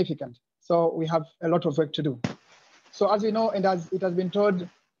significant. So we have a lot of work to do. So as we know, and as it has been told,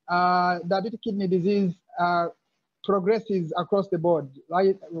 diabetic kidney disease progresses across the board,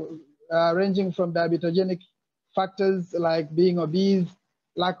 right? Ranging from diabetogenic factors like being obese,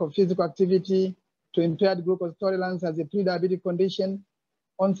 lack of physical activity, to impaired glucose tolerance as a pre-diabetic condition,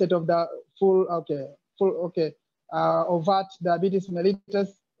 onset of the overt diabetes mellitus,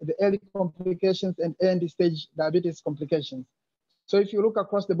 the early complications, and end-stage diabetes complications. So if you look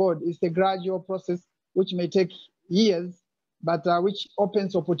across the board, it's a gradual process which may take years, but which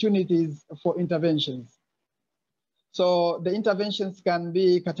opens opportunities for interventions. So the interventions can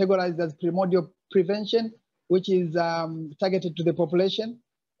be categorized as primordial prevention, which is targeted to the population,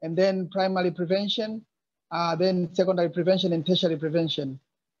 and then primary prevention, then secondary prevention, and tertiary prevention.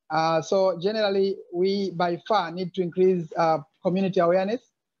 So generally, we by far need to increase community awareness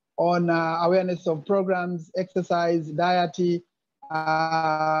on awareness of programs, exercise, diet,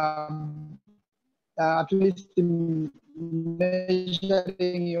 at least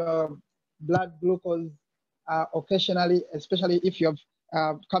measuring your blood glucose occasionally, especially if you're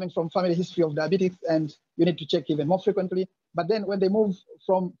coming from family history of diabetes, and you need to check even more frequently. But then when they move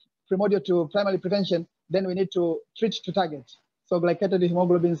from primordial to primary prevention, then we need to treat to target. So glycated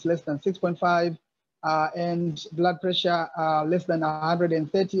hemoglobin is less than 6.5, and blood pressure less than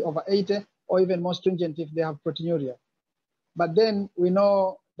 130/80, or even more stringent if they have proteinuria. But then we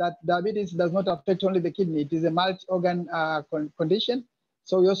know that diabetes does not affect only the kidney. It is a multi-organ condition.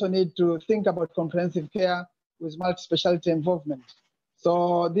 So we also need to think about comprehensive care with multi-specialty involvement.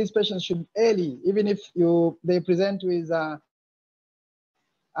 So these patients should early, even if they present with a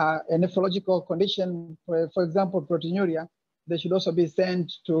nephrological condition, for example, proteinuria, they should also be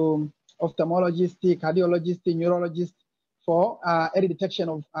sent to ophthalmologist, cardiologist, neurologist for early detection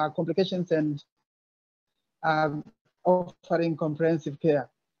of complications and offering comprehensive care.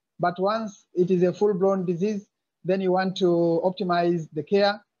 But once it is a full-blown disease, then you want to optimize the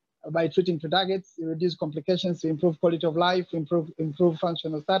care by treating to targets, reduce complications, to improve quality of life, improve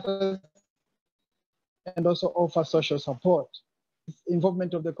functional status, and also offer social support.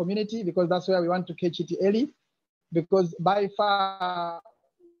 Involvement of the community, because that's where we want to catch it early, because by far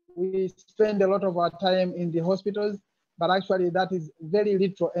we spend a lot of our time in the hospitals, but actually that is very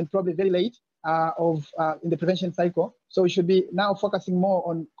little and probably very late in the prevention cycle. So we should be now focusing more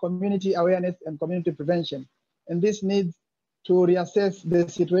on community awareness and community prevention. And this needs to reassess the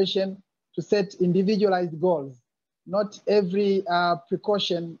situation, to set individualized goals. Not every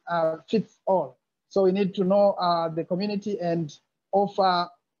precaution fits all. So we need to know the community and offer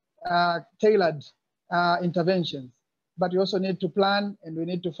tailored interventions. But we also need to plan, and we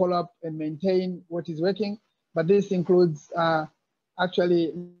need to follow up and maintain what is working. But this includes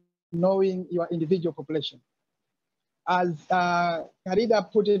actually knowing your individual population. As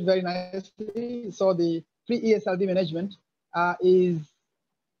Khalida put it very nicely, so the PRE-ESRD management is,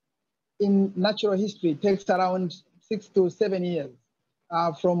 in natural history, takes around 6 to 7 years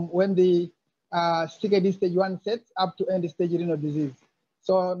from when the CKD stage 1 sets up to end stage renal disease.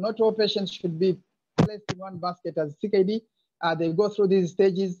 So not all patients should be placed in one basket as CKD. They go through these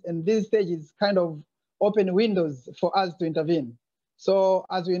stages, and these stages kind of open windows for us to intervene. So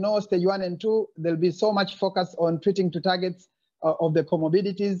as we know, stage 1 and 2, there'll be so much focus on treating to targets of the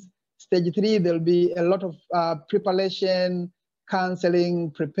comorbidities. Stage 3, there'll be a lot of preparation,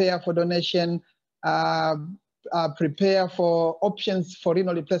 counseling, prepare for donation, prepare for options for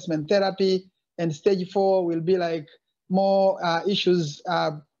renal replacement therapy. And stage 4 will be like more issues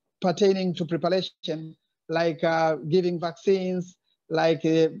pertaining to preparation, like giving vaccines, like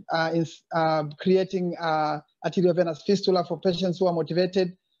creating arteriovenous fistula for patients who are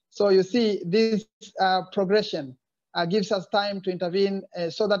motivated. So you see, this progression gives us time to intervene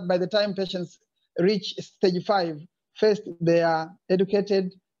so that by the time patients reach stage 5, first they are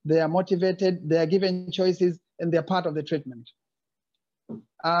educated, they are motivated, they are given choices, and they're part of the treatment.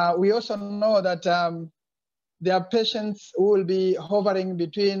 We also know that there are patients who will be hovering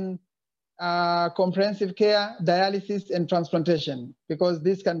between comprehensive care, dialysis, and transplantation, because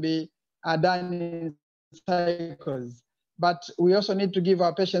this can be done in cycles. But we also need to give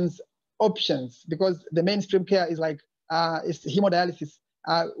our patients options, because the mainstream care is like is hemodialysis.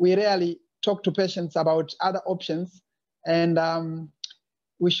 We rarely talk to patients about other options, and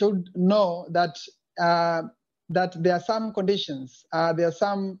we should know that that there are some conditions.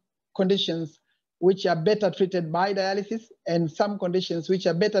 Which are better treated by dialysis, and some conditions which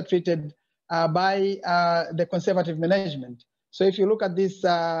are better treated by the conservative management. So if you look at this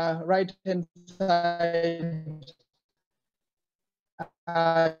right-hand side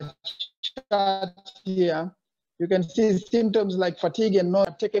chart here, you can see symptoms like fatigue and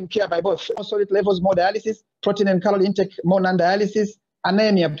not taken care by both. More solid levels, more dialysis, protein and calorie intake, more non-dialysis,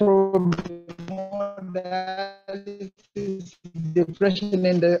 anemia, more dialysis, depression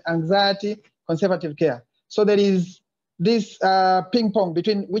and anxiety, conservative care. So there is this ping pong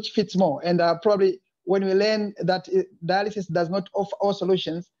between which fits more. And probably when we learn that dialysis does not offer all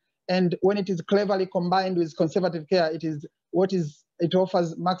solutions, and when it is cleverly combined with conservative care, it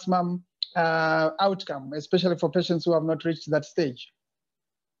offers maximum outcome, especially for patients who have not reached that stage.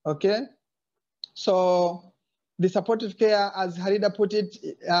 Okay, so the supportive care, as Khalida put it,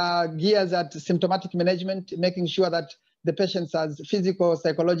 gears at symptomatic management, making sure that the patient has physical,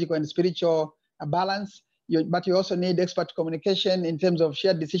 psychological, and spiritual balance. But you also need expert communication in terms of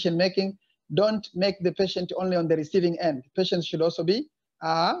shared decision making. Don't make the patient only on the receiving end. Patients should also be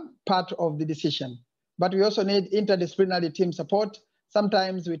part of the decision. But we also need interdisciplinary team support.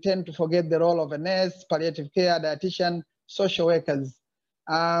 Sometimes we tend to forget the role of a nurse, palliative care, dietitian, social workers.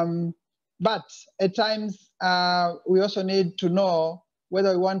 But at times, we also need to know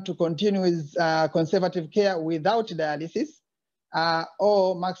whether we want to continue with conservative care without dialysis,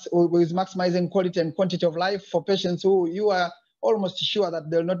 or with maximizing quality and quantity of life for patients who you are almost sure that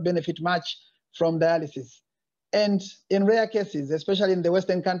they'll not benefit much from dialysis. And in rare cases, especially in the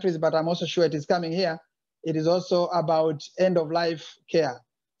Western countries, but I'm also sure it is coming here, it is also about end-of-life care.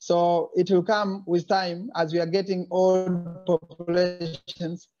 So it will come with time as we are getting old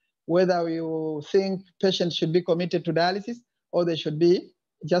populations, whether you think patients should be committed to dialysis or they should be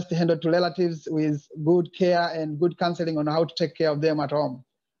just handed to relatives with good care and good counseling on how to take care of them at home.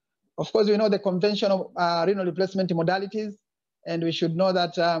 Of course, we know the conventional renal replacement modalities, and we should know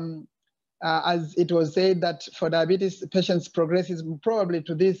that as it was said that for diabetes, patients progresses probably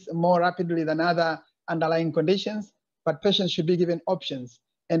to this more rapidly than other underlying conditions, but patients should be given options.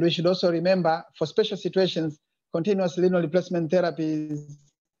 And we should also remember for special situations, continuous renal replacement therapies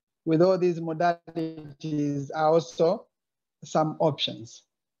with all these modalities are also some options.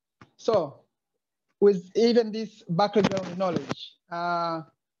 So with even this background knowledge,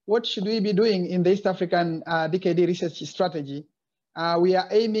 what should we be doing in the East African DKD research strategy? We are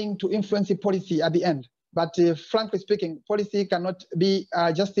aiming to influence the policy at the end, but frankly speaking, policy cannot be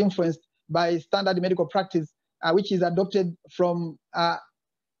just influenced by standard medical practice, which is adopted from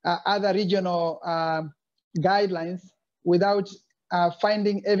other regional guidelines without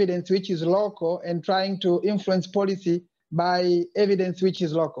finding evidence which is local and trying to influence policy by evidence which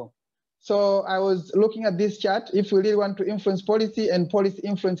is local. So I was looking at this chart. If we really want to influence policy and policy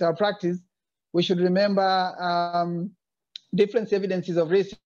influence our practice, we should remember different evidences of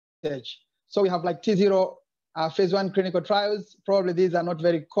research. So we have like T0 phase 1 clinical trials. Probably these are not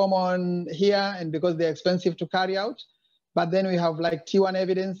very common here and because they're expensive to carry out. But then we have like T1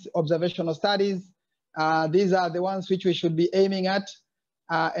 evidence, observational studies. These are the ones which we should be aiming at.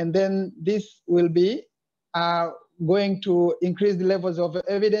 And then this will be going to increase the levels of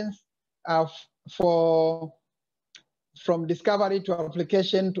evidence from discovery to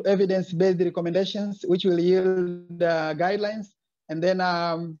application to evidence-based recommendations, which will yield guidelines. And then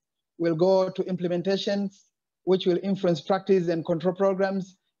we'll go to implementations, which will influence practice and control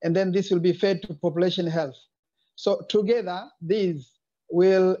programs. And then this will be fed to population health. So together, these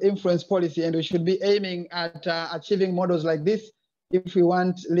will influence policy, and we should be aiming at achieving models like this if we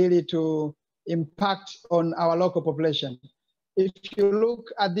want really to impact on our local population. If you look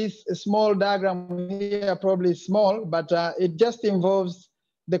at this small diagram here, probably small, but it just involves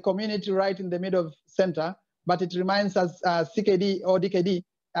the community right in the middle center, but it reminds us CKD or DKD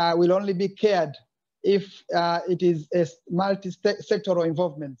will only be cared if it is a multi-sectoral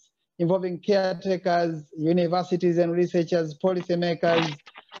involvement, involving caretakers, universities and researchers, policymakers,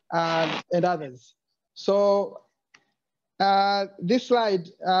 and others. So this slide,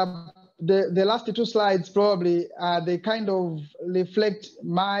 the last two slides probably, they kind of reflect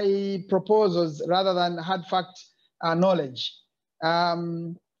my proposals rather than hard fact knowledge.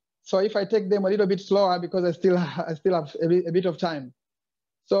 So if I take them a little bit slower because I still have a bit of time.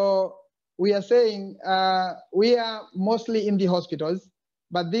 So we are saying we are mostly in the hospitals,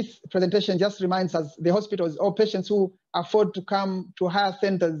 but this presentation just reminds us the hospitals or patients who afford to come to higher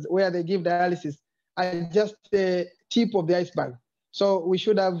centers where they give dialysis are just the tip of the iceberg. So we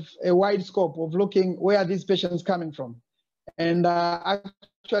should have a wide scope of looking where are these patients coming from. And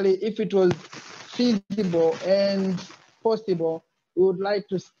actually, if it was feasible and possible, we would like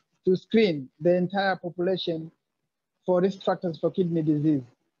to screen the entire population for risk factors for kidney disease.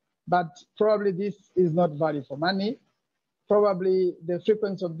 But probably this is not value for money. Probably the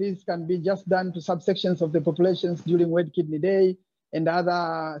frequency of this can be just done to subsections of the populations during World Kidney Day and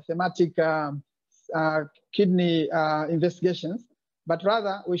other thematic kidney investigations. But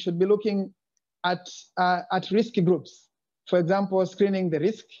rather, we should be looking at risky groups. For example, screening the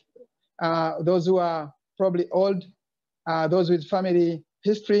risk, those who are probably old, those with family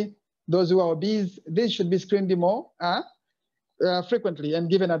history, those who are obese. These should be screened more frequently and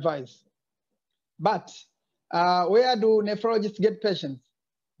given advice. But where do nephrologists get patients?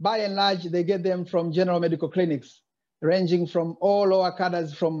 By and large, they get them from general medical clinics, ranging from all lower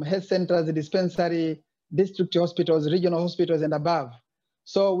cadres, from health centers, dispensary, district hospitals, regional hospitals, and above.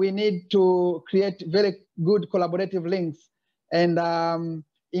 So we need to create very good collaborative links and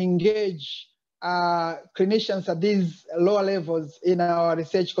engage clinicians at these lower levels in our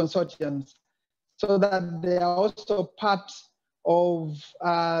research consortiums so that they are also part of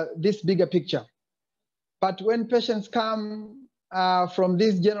this bigger picture. But when patients come from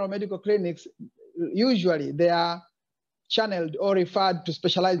these general medical clinics, usually they are channeled or referred to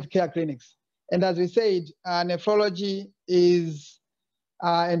specialized care clinics. And as we said, nephrology is,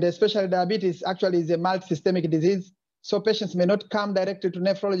 and especially diabetes, actually is a multi-systemic disease. So patients may not come directly to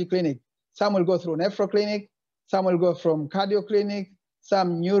nephrology clinic. Some will go through nephro clinic, some will go from cardio clinic,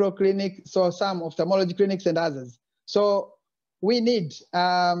 some neuro clinic, so some ophthalmology clinics and others. So we need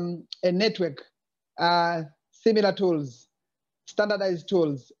a network, similar tools, standardized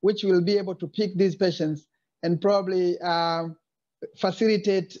tools, which will be able to pick these patients and probably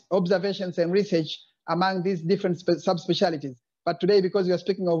facilitate observations and research among these different subspecialties. But today, because we are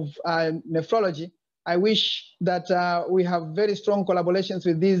speaking of nephrology, I wish that we have very strong collaborations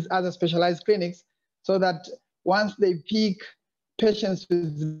with these other specialized clinics so that once they pick patients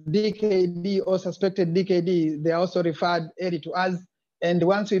with DKD or suspected DKD, they are also referred early to us. And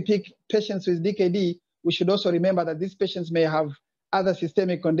once we pick patients with DKD, we should also remember that these patients may have other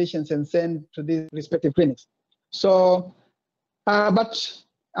systemic conditions and send to these respective clinics. So, but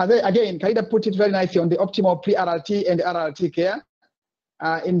again, Khalida put it very nicely on the optimal pre-RRT and RRT care.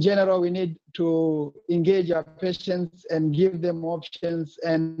 In general, we need to engage our patients and give them options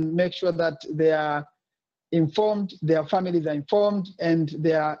and make sure that they are informed, their families are informed, and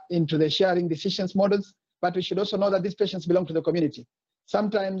they are into the sharing decisions models. But we should also know that these patients belong to the community.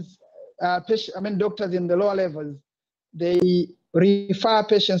 Sometimes, doctors in the lower levels, they refer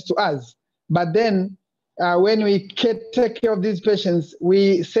patients to us. But then when we take care of these patients,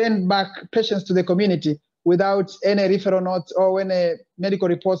 we send back patients to the community without any referral notes or any medical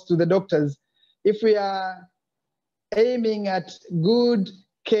reports to the doctors. If we are aiming at good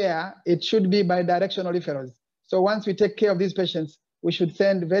care, it should be by directional referrals. So once we take care of these patients, we should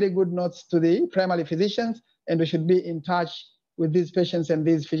send very good notes to the primary physicians, and we should be in touch with these patients and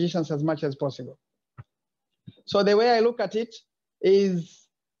these physicians as much as possible. So the way I look at it is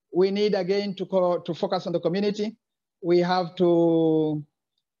we need, again, to focus on the community. We have to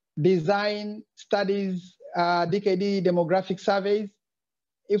design studies, DKD demographic surveys.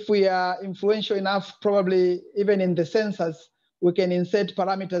 If we are influential enough, probably even in the census, we can insert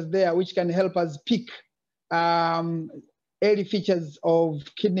parameters there which can help us pick early features of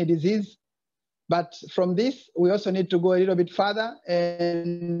kidney disease. But from this, we also need to go a little bit further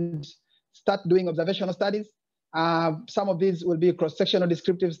and start doing observational studies. Some of these will be cross-sectional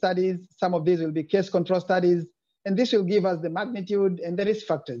descriptive studies. Some of these will be case control studies. And this will give us the magnitude and the risk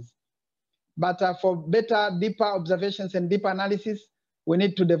factors. But for better, deeper observations and deeper analysis, we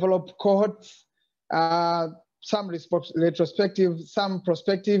need to develop cohorts, some retrospective, some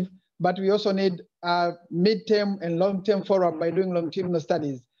prospective, but we also need mid-term and long-term follow-up by doing longitudinal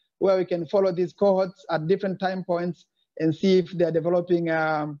studies, where we can follow these cohorts at different time points and see if they're developing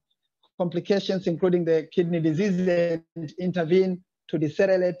complications, including the kidney disease, and intervene to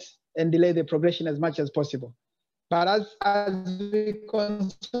decelerate and delay the progression as much as possible. But as we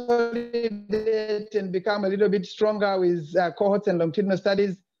consolidate and become a little bit stronger with cohorts and longitudinal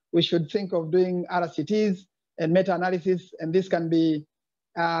studies, we should think of doing RCTs and meta-analysis, and this can be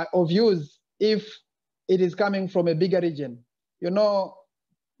of use if it is coming from a bigger region. You know,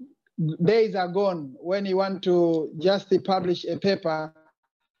 days are gone when you want to just publish a paper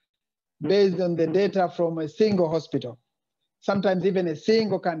based on the data from a single hospital, sometimes even a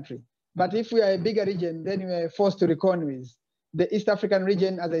single country. But if we are a bigger region, then we are forced to reckon with. The East African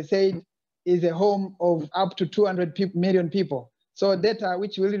region, as I said, is a home of up to 200 million people. So data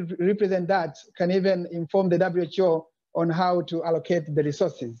which will represent that can even inform the WHO on how to allocate the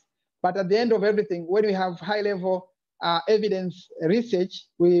resources. But at the end of everything, when we have high-level evidence research,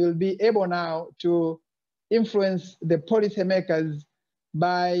 we will be able now to influence the policymakers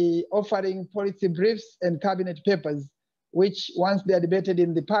by offering policy briefs and cabinet papers, which once they are debated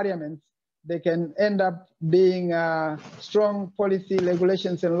in the parliament, they can end up being strong policy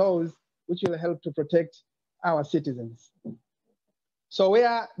regulations and laws, which will help to protect our citizens. So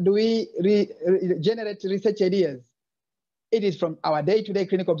where do we generate research ideas? It is from our day-to-day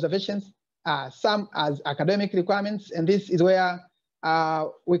clinical observations, some as academic requirements, and this is where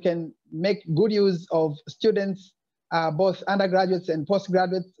we can make good use of students, both undergraduates and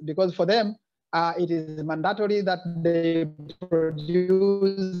postgraduates, because for them, it is mandatory that they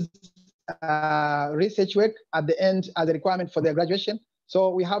produce research work at the end as a requirement for their graduation. So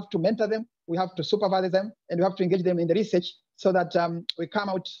we have to mentor them, we have to supervise them, and we have to engage them in the research so that we come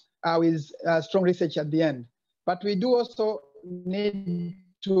out with strong research at the end. But we do also need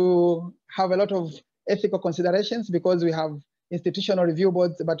to have a lot of ethical considerations because we have institutional review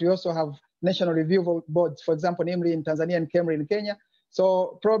boards, but we also have national review boards, for example, namely in Tanzania and Kenya in Kenya.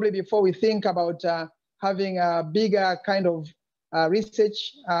 So probably before we think about having a bigger kind of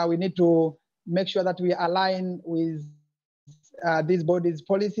research, we need to make sure that we align with these bodies'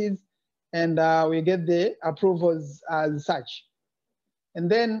 policies and we get the approvals as such. And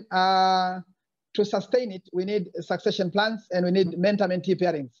then to sustain it, we need succession plans and we need mentor-mentee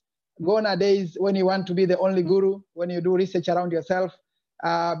pairings. Gone are days when you want to be the only guru, when you do research around yourself.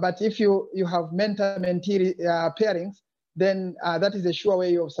 But if you have mentor-mentee pairings, then that is a sure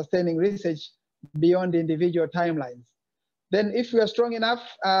way of sustaining research beyond individual timelines. Then if we are strong enough,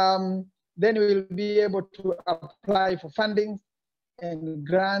 then we will be able to apply for funding and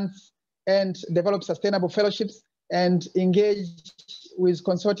grants and develop sustainable fellowships and engage with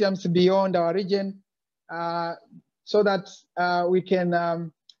consortiums beyond our region so that we can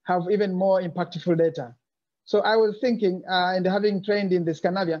have even more impactful data. So I was thinking, and having trained in the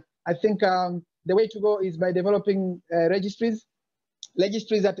Scandinavia, I think the way to go is by developing registries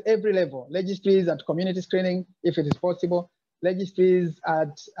at every level, registries at community screening, if it is possible, registries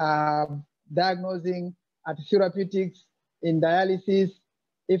at diagnosing, at therapeutics, in dialysis,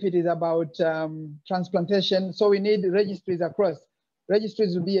 if it is about transplantation. So we need registries across.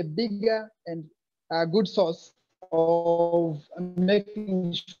 Registries will be a bigger and a good source of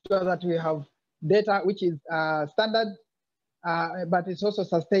making sure that we have data which is standard, but it's also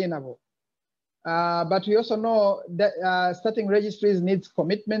sustainable. But we also know that starting registries needs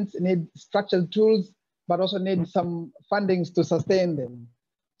commitments, need structured tools, but also need some fundings to sustain them.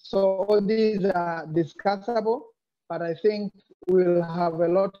 So all these are discussable, but I think we'll have a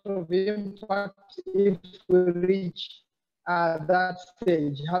lot of impact if we reach that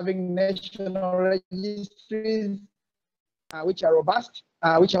stage, having national registries which are robust,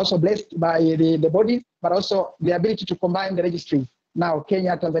 which are also blessed by the bodies, but also the ability to combine the registries. Now,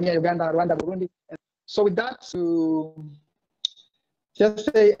 Kenya, Tanzania, Uganda, Rwanda, Burundi. So with that, to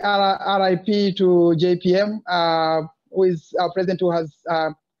just say RIP to JPM, who is our president, who has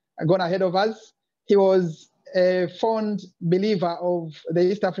gone ahead of us. He was a fond believer of the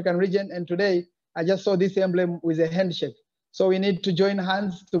East African region, and today I just saw this emblem with a handshake. So we need to join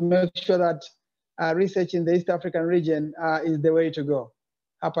hands to make sure that research in the East African region is the way to go.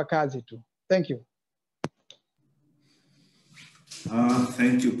 Hapa kazi tu. Thank you.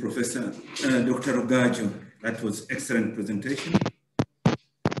 Thank you, Professor Dr. Rugajo. That was excellent presentation.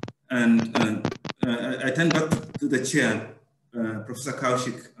 And I turn back to the chair. Professor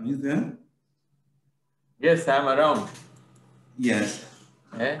Kaushik, are you there? Yes, I'm around. Yes.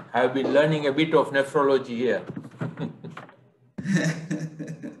 I've been learning a bit of nephrology here.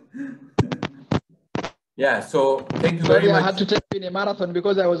 Yeah, so thank you very much. I had to take in a marathon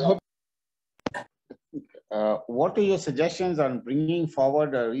because I was hoping. What are your suggestions on bringing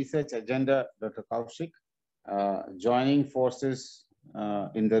forward a research agenda, Dr. Kaushik, joining forces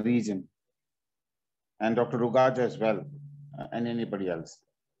in the region, and Dr. Rugajo as well, and anybody else?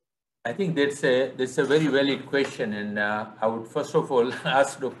 I think that's a very valid question, and I would first of all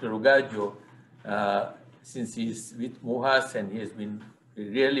ask Dr. Rugajo, since he's with MUHAS and he has been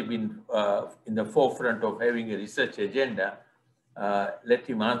really been in the forefront of having a research agenda. Let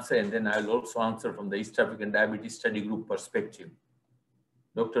him answer, and then I'll also answer from the East African Diabetes Study Group perspective.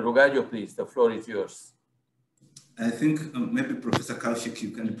 Dr. Rugajo, please, the floor is yours. I think maybe Professor Kaushik,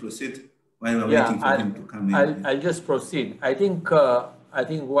 you can proceed while we're waiting for him to come in. I'll just proceed. I think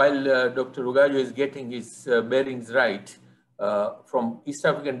while Dr. Rugajo is getting his bearings right, from East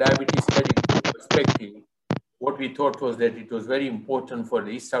African Diabetes Study Group perspective, what we thought was that it was very important for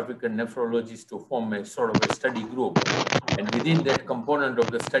the East African nephrologists to form a sort of a study group. And within that component of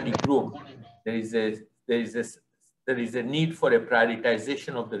the study group, there is a need for a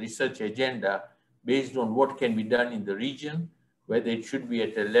prioritization of the research agenda based on what can be done in the region, whether it should be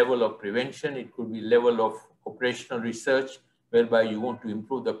at a level of prevention, it could be level of operational research, whereby you want to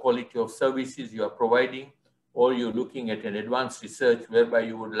improve the quality of services you are providing, or you're looking at an advanced research whereby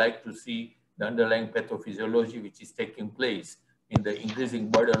you would like to see the underlying pathophysiology which is taking place in the increasing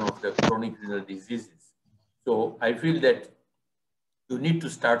burden of the chronic renal diseases. So I feel that you need to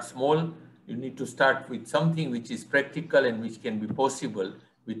start small. You need to start with something which is practical and which can be possible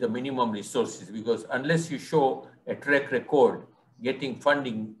with the minimum resources, because unless you show a track record, getting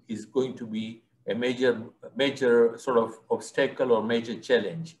funding is going to be a major sort of obstacle or major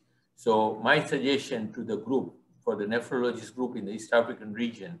challenge. So my suggestion to the group, for the nephrologist group in the East African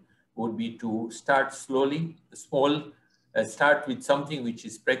region, would be to start slowly, small, start with something which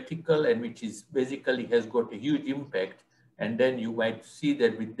is practical and which is basically has got a huge impact. And then you might see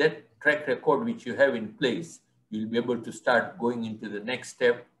that with that track record which you have in place, you'll be able to start going into the next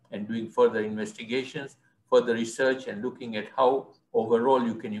step and doing further investigations, further research, and looking at how overall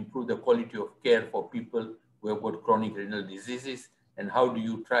you can improve the quality of care for people who have got chronic renal diseases, and how do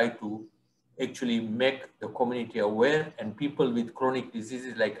you try to actually make the community aware, and people with chronic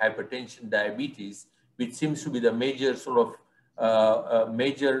diseases like hypertension, diabetes, which seems to be the major sort of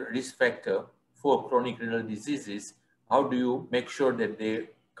major risk factor for chronic renal diseases. How do you make sure that they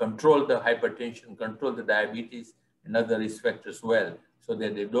control the hypertension, control the diabetes and other risk factors well, so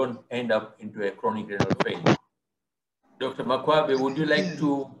that they don't end up into a chronic renal failure? Dr. Makwabe, would you like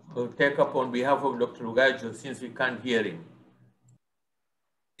to take up on behalf of Dr. Rugajo, since we can't hear him?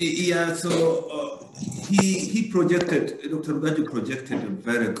 Yeah, so he projected, Dr. Rugajo projected a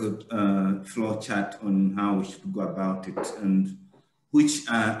very good flow chart on how we should go about it. And which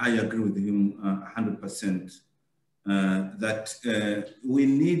I agree with him 100%, that we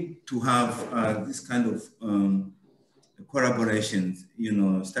need to have this kind of collaborations, you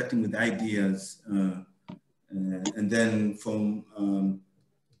know, starting with ideas, and then from,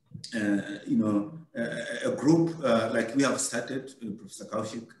 you know, a group like we have started, Professor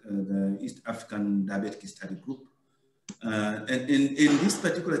Kaushik, the East African Diabetic Study Group. And in this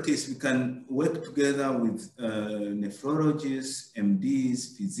particular case, we can work together with nephrologists,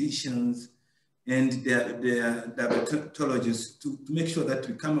 MDs, physicians, and their diabetologists to make sure that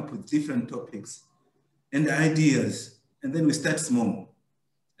we come up with different topics and ideas, and then we start small.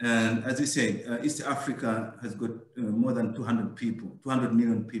 And as we say, East Africa has got more than 200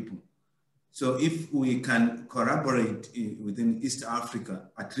 million people. So if we can collaborate within East Africa,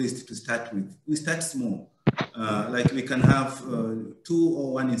 at least to start with, we start small. Like we can have 2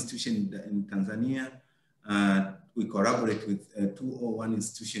 or 1 institution in Tanzania. We collaborate with 2 or 1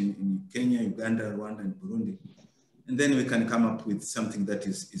 institution in Kenya, Uganda, Rwanda, and Burundi. And then we can come up with something that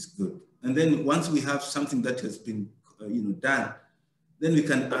is good. And then once we have something that has been done, then we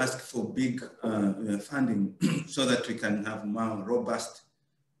can ask for big funding so that we can have more robust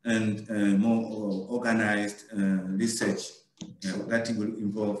and more organized research that will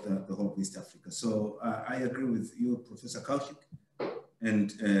involve the whole East Africa. So I agree with you, Professor Kaushik, and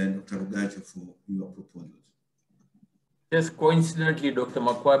Dr. Rugajo for your proposals. Just coincidentally, Dr.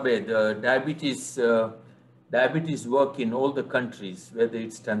 Makwabe, the diabetes work in all the countries, whether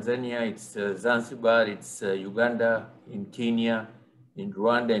it's Tanzania, it's Zanzibar, it's Uganda, in Kenya, in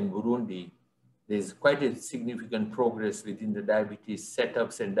Rwanda and Burundi. There's quite a significant progress within the diabetes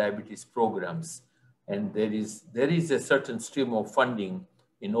setups and diabetes programs. And there is a certain stream of funding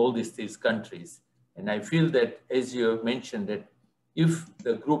in all these countries. And I feel that, as you mentioned, that if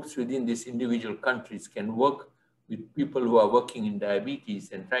the groups within these individual countries can work with people who are working in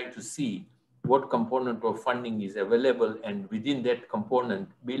diabetes and try to see what component of funding is available, and within that component,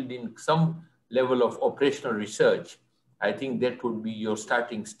 build in some level of operational research, I think that would be your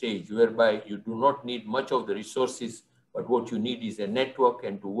starting stage, whereby you do not need much of the resources, but what you need is a network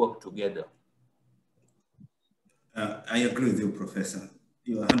and to work together. I agree with you, Professor.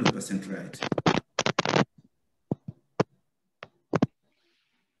 You're 100% right.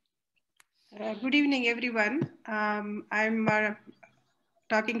 Good evening, everyone. I'm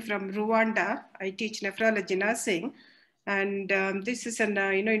talking from Rwanda. I teach nephrology nursing, and this is an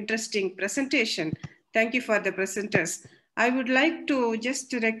interesting presentation. Thank you for the presenters. I would like to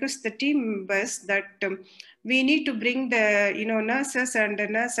just request the team members that we need to bring the nurses and the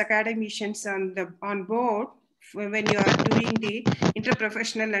nurse academicians on board when you are doing the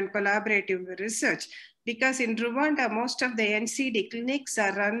interprofessional and collaborative research. Because in Rwanda, most of the NCD clinics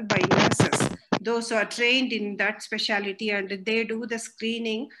are run by nurses, those who are trained in that specialty, and they do the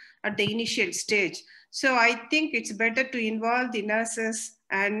screening at the initial stage. So I think it's better to involve the nurses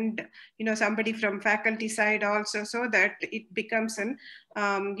and somebody from faculty side also, so that it becomes an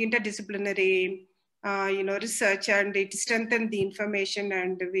interdisciplinary research, and it strengthens the information,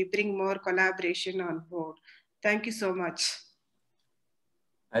 and we bring more collaboration on board. Thank you so much.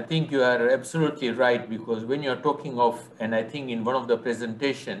 I think you are absolutely right, because when you're talking of, and I think in one of the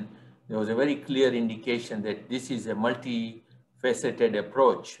presentation, there was a very clear indication that this is a multifaceted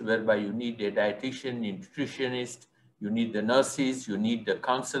approach, whereby you need a dietitian, nutritionist, you need the nurses, you need the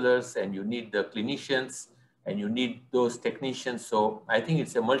counselors, and you need the clinicians, and you need those technicians. So I think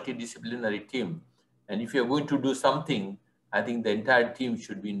it's a multidisciplinary team. And if you're going to do something, I think the entire team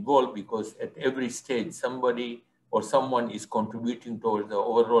should be involved, because at every stage, somebody or someone is contributing towards the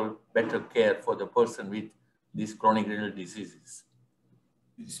overall better care for the person with these chronic renal diseases.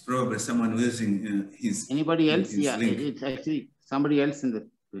 It's probably someone using his. Anybody else? His yeah, link. it's actually somebody else in the.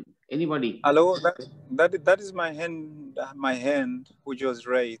 Anybody? Hello, that is my hand, which was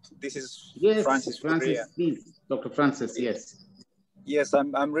raised. This is Francis, please, Dr. Francis, yes. Yes,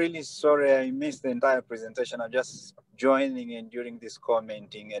 I'm really sorry I missed the entire presentation. I'm just joining in during this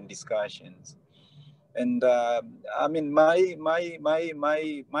commenting and discussions. And I mean, my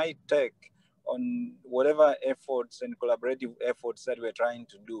take on whatever efforts and collaborative efforts that we're trying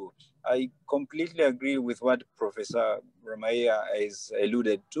to do, I completely agree with what Professor Ramaya has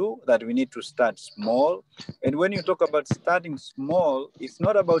alluded to, that we need to start small. And when you talk about starting small, it's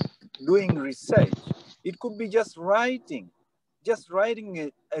not about doing research. It could be just writing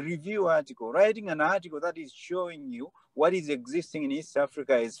a review article, writing an article that is showing you what is existing in East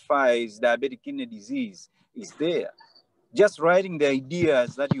Africa as far as diabetic kidney disease is there. Just writing the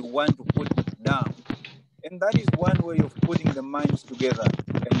ideas that you want to put down. And that is one way of putting the minds together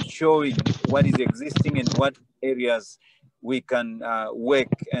and showing what is existing and what areas we can work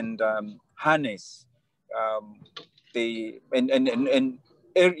and harness the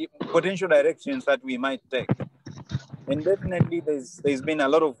potential directions that we might take. And definitely there's been a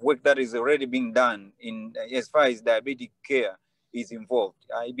lot of work that is already being done in as far as diabetic care is involved.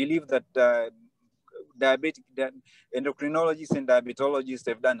 I believe that endocrinologists and diabetologists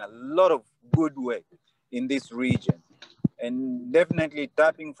have done a lot of good work in this region. And definitely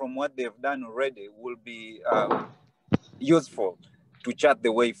tapping from what they've done already will be useful to chart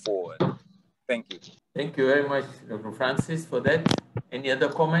the way forward. Thank you. Thank you very much, Dr. Francis, for that. Any other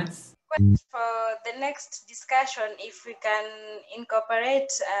comments? For the next discussion, if we can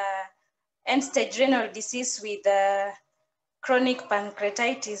incorporate end-stage renal disease with chronic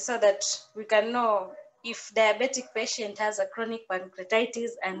pancreatitis, so that we can know if diabetic patient has a chronic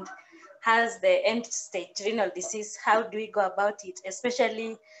pancreatitis and has the end-stage renal disease, how do we go about it,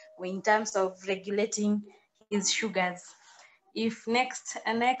 especially in terms of regulating his sugars. If next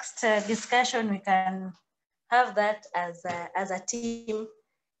discussion we can have that as a team,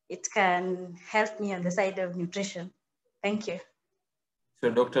 it can help me on the side of nutrition. Thank you. So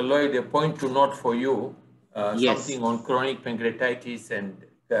Dr. Lloyd, a point to note for you, Yes. something on chronic pancreatitis and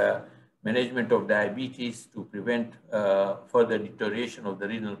management of diabetes to prevent further deterioration of the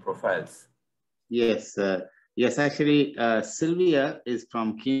renal profiles. Yes, yes. Actually, Sylvia is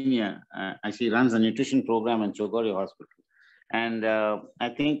from Kenya. She runs a nutrition program in Chogoria Hospital. And I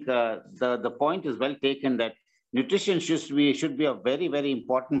think the point is well taken that nutrition should be a very, very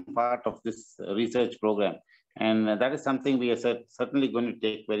important part of this research program. And that is something we are certainly going to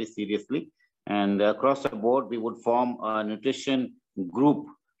take very seriously. And across the board, we would form a nutrition group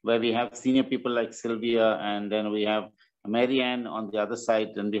where we have senior people like Sylvia, and then we have Marianne on the other side,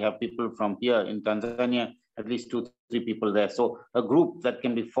 and we have people from here in Tanzania, at least 2-3 people there. So a group that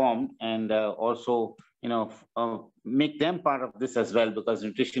can be formed, and also, you know, make them part of this as well, because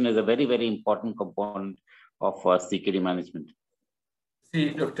nutrition is a very, very important component of CKD management. See,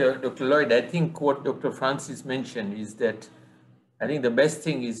 Dr. Lloyd, I think what Dr. Francis mentioned is that I think the best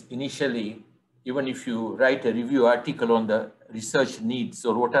thing is initially, even if you write a review article on the research needs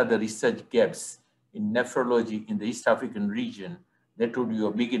or what are the research gaps in nephrology in the East African region, that would be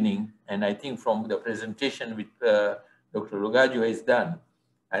your beginning. And I think from the presentation with Dr. Lugajo has done,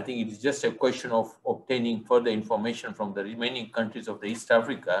 I think it is just a question of obtaining further information from the remaining countries of the East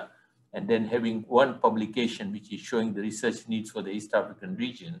Africa, and then having one publication which is showing the research needs for the East African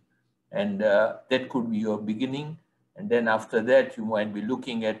region. And that could be your beginning. And then after that, you might be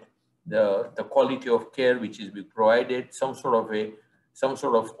looking at the quality of care which is being provided, some sort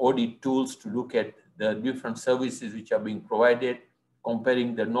of audit tools to look at the different services which are being provided,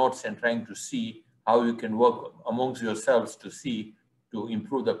 comparing the notes and trying to see how you can work amongst yourselves to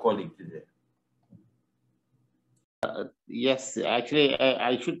improve the quality there. Yes, actually,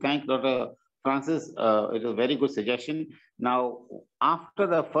 I should thank Dr. Francis. It was a very good suggestion. Now, after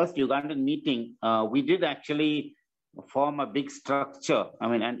the first Ugandan meeting, we did actually form a big structure. I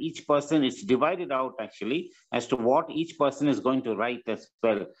mean, and each person is divided out actually as to what each person is going to write as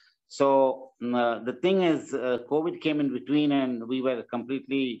well. So the thing is, COVID came in between and we were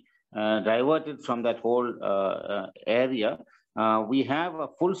completely diverted from that whole area. We have a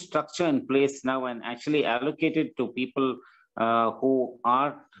full structure in place now and actually allocated to people who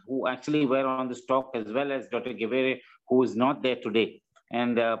actually were on this talk, as well as Dr. Gyaviira, who is not there today,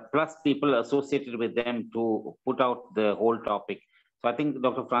 and plus people associated with them to put out the whole topic. So I think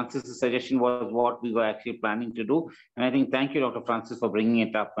Dr. Francis's suggestion was what we were actually planning to do. And I think thank you, Dr. Francis, for bringing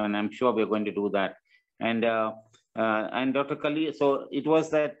it up. And I'm sure we're going to do that. And Dr. Khalida, so it was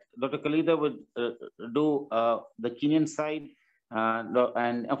that Dr. Khalida would do the Kenyan side.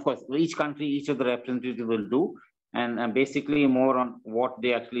 And of course, each country, each of the representatives will do. And basically more on what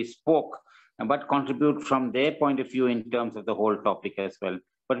they actually spoke, but contribute from their point of view in terms of the whole topic as well.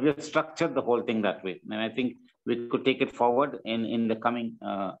 But we have structured the whole thing that way. And I think we could take it forward in the coming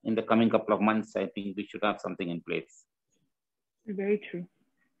couple of months. I think we should have something in place. Very true.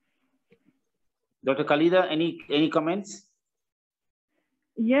 Dr. Khalida, any comments?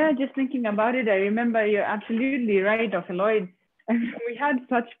 Yeah, just thinking about it, I remember you're absolutely right, Dr. Lloyd. We had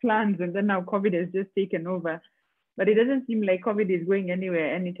such plans, and then now COVID has just taken over. But it doesn't seem like COVID is going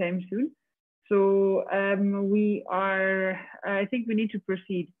anywhere anytime soon. So I think we need to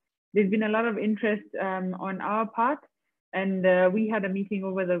proceed. There's been a lot of interest on our part, and we had a meeting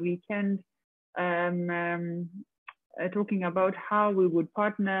over the weekend talking about how we would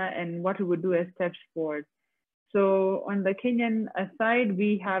partner and what we would do as steps forward. So on the Kenyan side,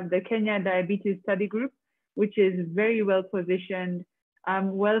 we have the Kenya Diabetes Study Group, which is very well positioned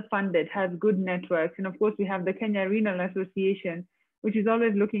well-funded, has good networks. And of course, we have the Kenya Renal Association, which is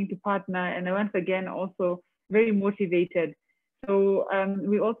always looking to partner, and once again, also very motivated. So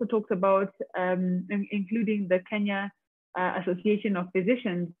we also talked about including the Kenya Association of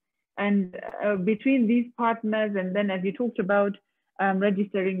Physicians. And between these partners, and then as you talked about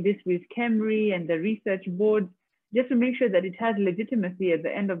registering this with KEMRI and the research boards, just to make sure that it has legitimacy at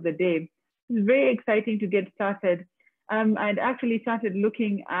the end of the day. It's very exciting to get started. I'd actually started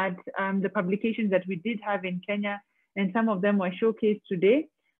looking at the publications that we did have in Kenya, and some of them were showcased today.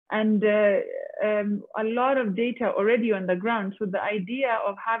 And a lot of data already on the ground. So the idea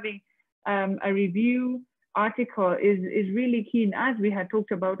of having a review article is really keen, as we had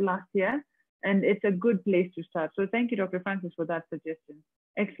talked about last year, and it's a good place to start. So thank you, Dr. Francis, for that suggestion.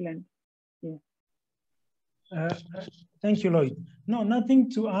 Excellent. Yeah. Thank you, Lloyd. No,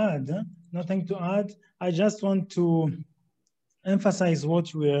 nothing to add. Nothing to add. I just want to emphasize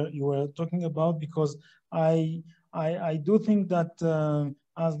what you were talking about, because I do think that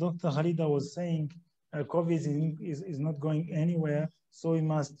as Dr. Khalida was saying, COVID is not going anywhere. So we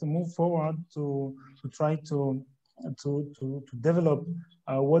must move forward to try to develop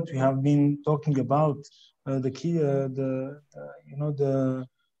what we have been talking about. The key, to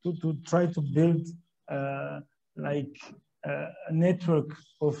try to build like a network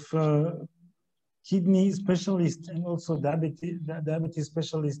of kidney specialists and also diabetes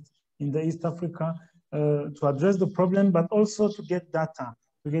specialists in the East Africa to address the problem, but also to get data.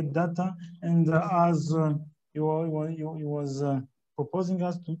 And as you was proposing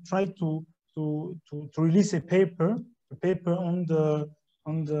us to try to release a paper on the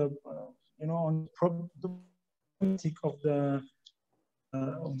problematic of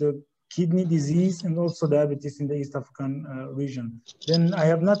the kidney disease and also diabetes in the East African region. Then I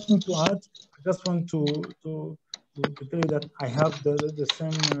have nothing to add. I just want to tell you that I have the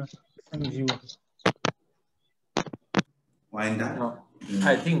same view. Wind up? No,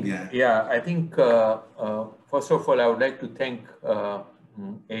 I think, I think first of all, I would like to thank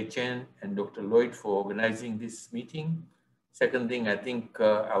HN and Dr. Lloyd for organizing this meeting. Second thing, I think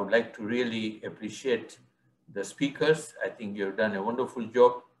I would like to really appreciate the speakers. I think you've done a wonderful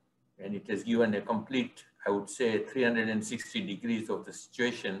job, and it has given a complete, I would say, 360 degrees of the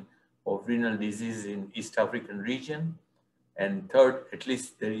situation of renal disease in East African region. And third, at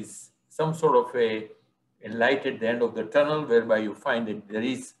least there is some sort of a light at the end of the tunnel, whereby you find that there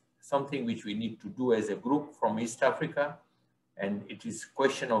is something which we need to do as a group from East Africa. And it is a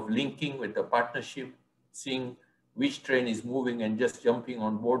question of linking with the partnership, seeing which train is moving and just jumping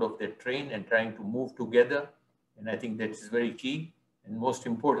on board of that train and trying to move together. And I think that is very key. And most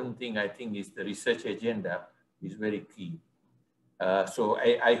important thing, I think, is the research agenda is very key. So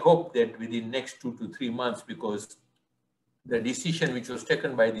I hope that within next 2 to 3 months, because the decision which was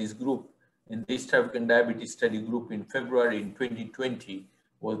taken by this group in the East African Diabetes Study Group in February in 2020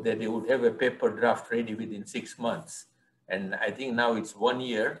 was that they would have a paper draft ready within 6 months. And I think now it's 1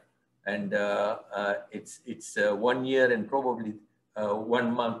 year, and it's 1 year and probably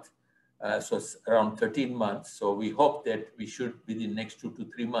 1 month. So it's around 13 months. So we hope that we should, within next 2 to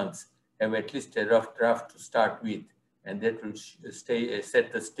 3 months, have at least a rough draft to start with, and that will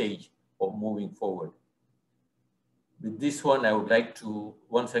set the stage of moving forward. With this one, I would like to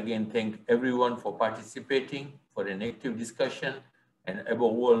once again thank everyone for participating, for an active discussion, and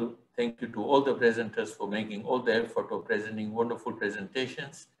above all, thank you to all the presenters for making all the effort of presenting wonderful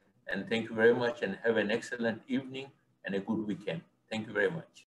presentations. And thank you very much, and have an excellent evening and a good weekend. Thank you very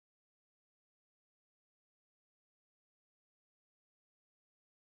much.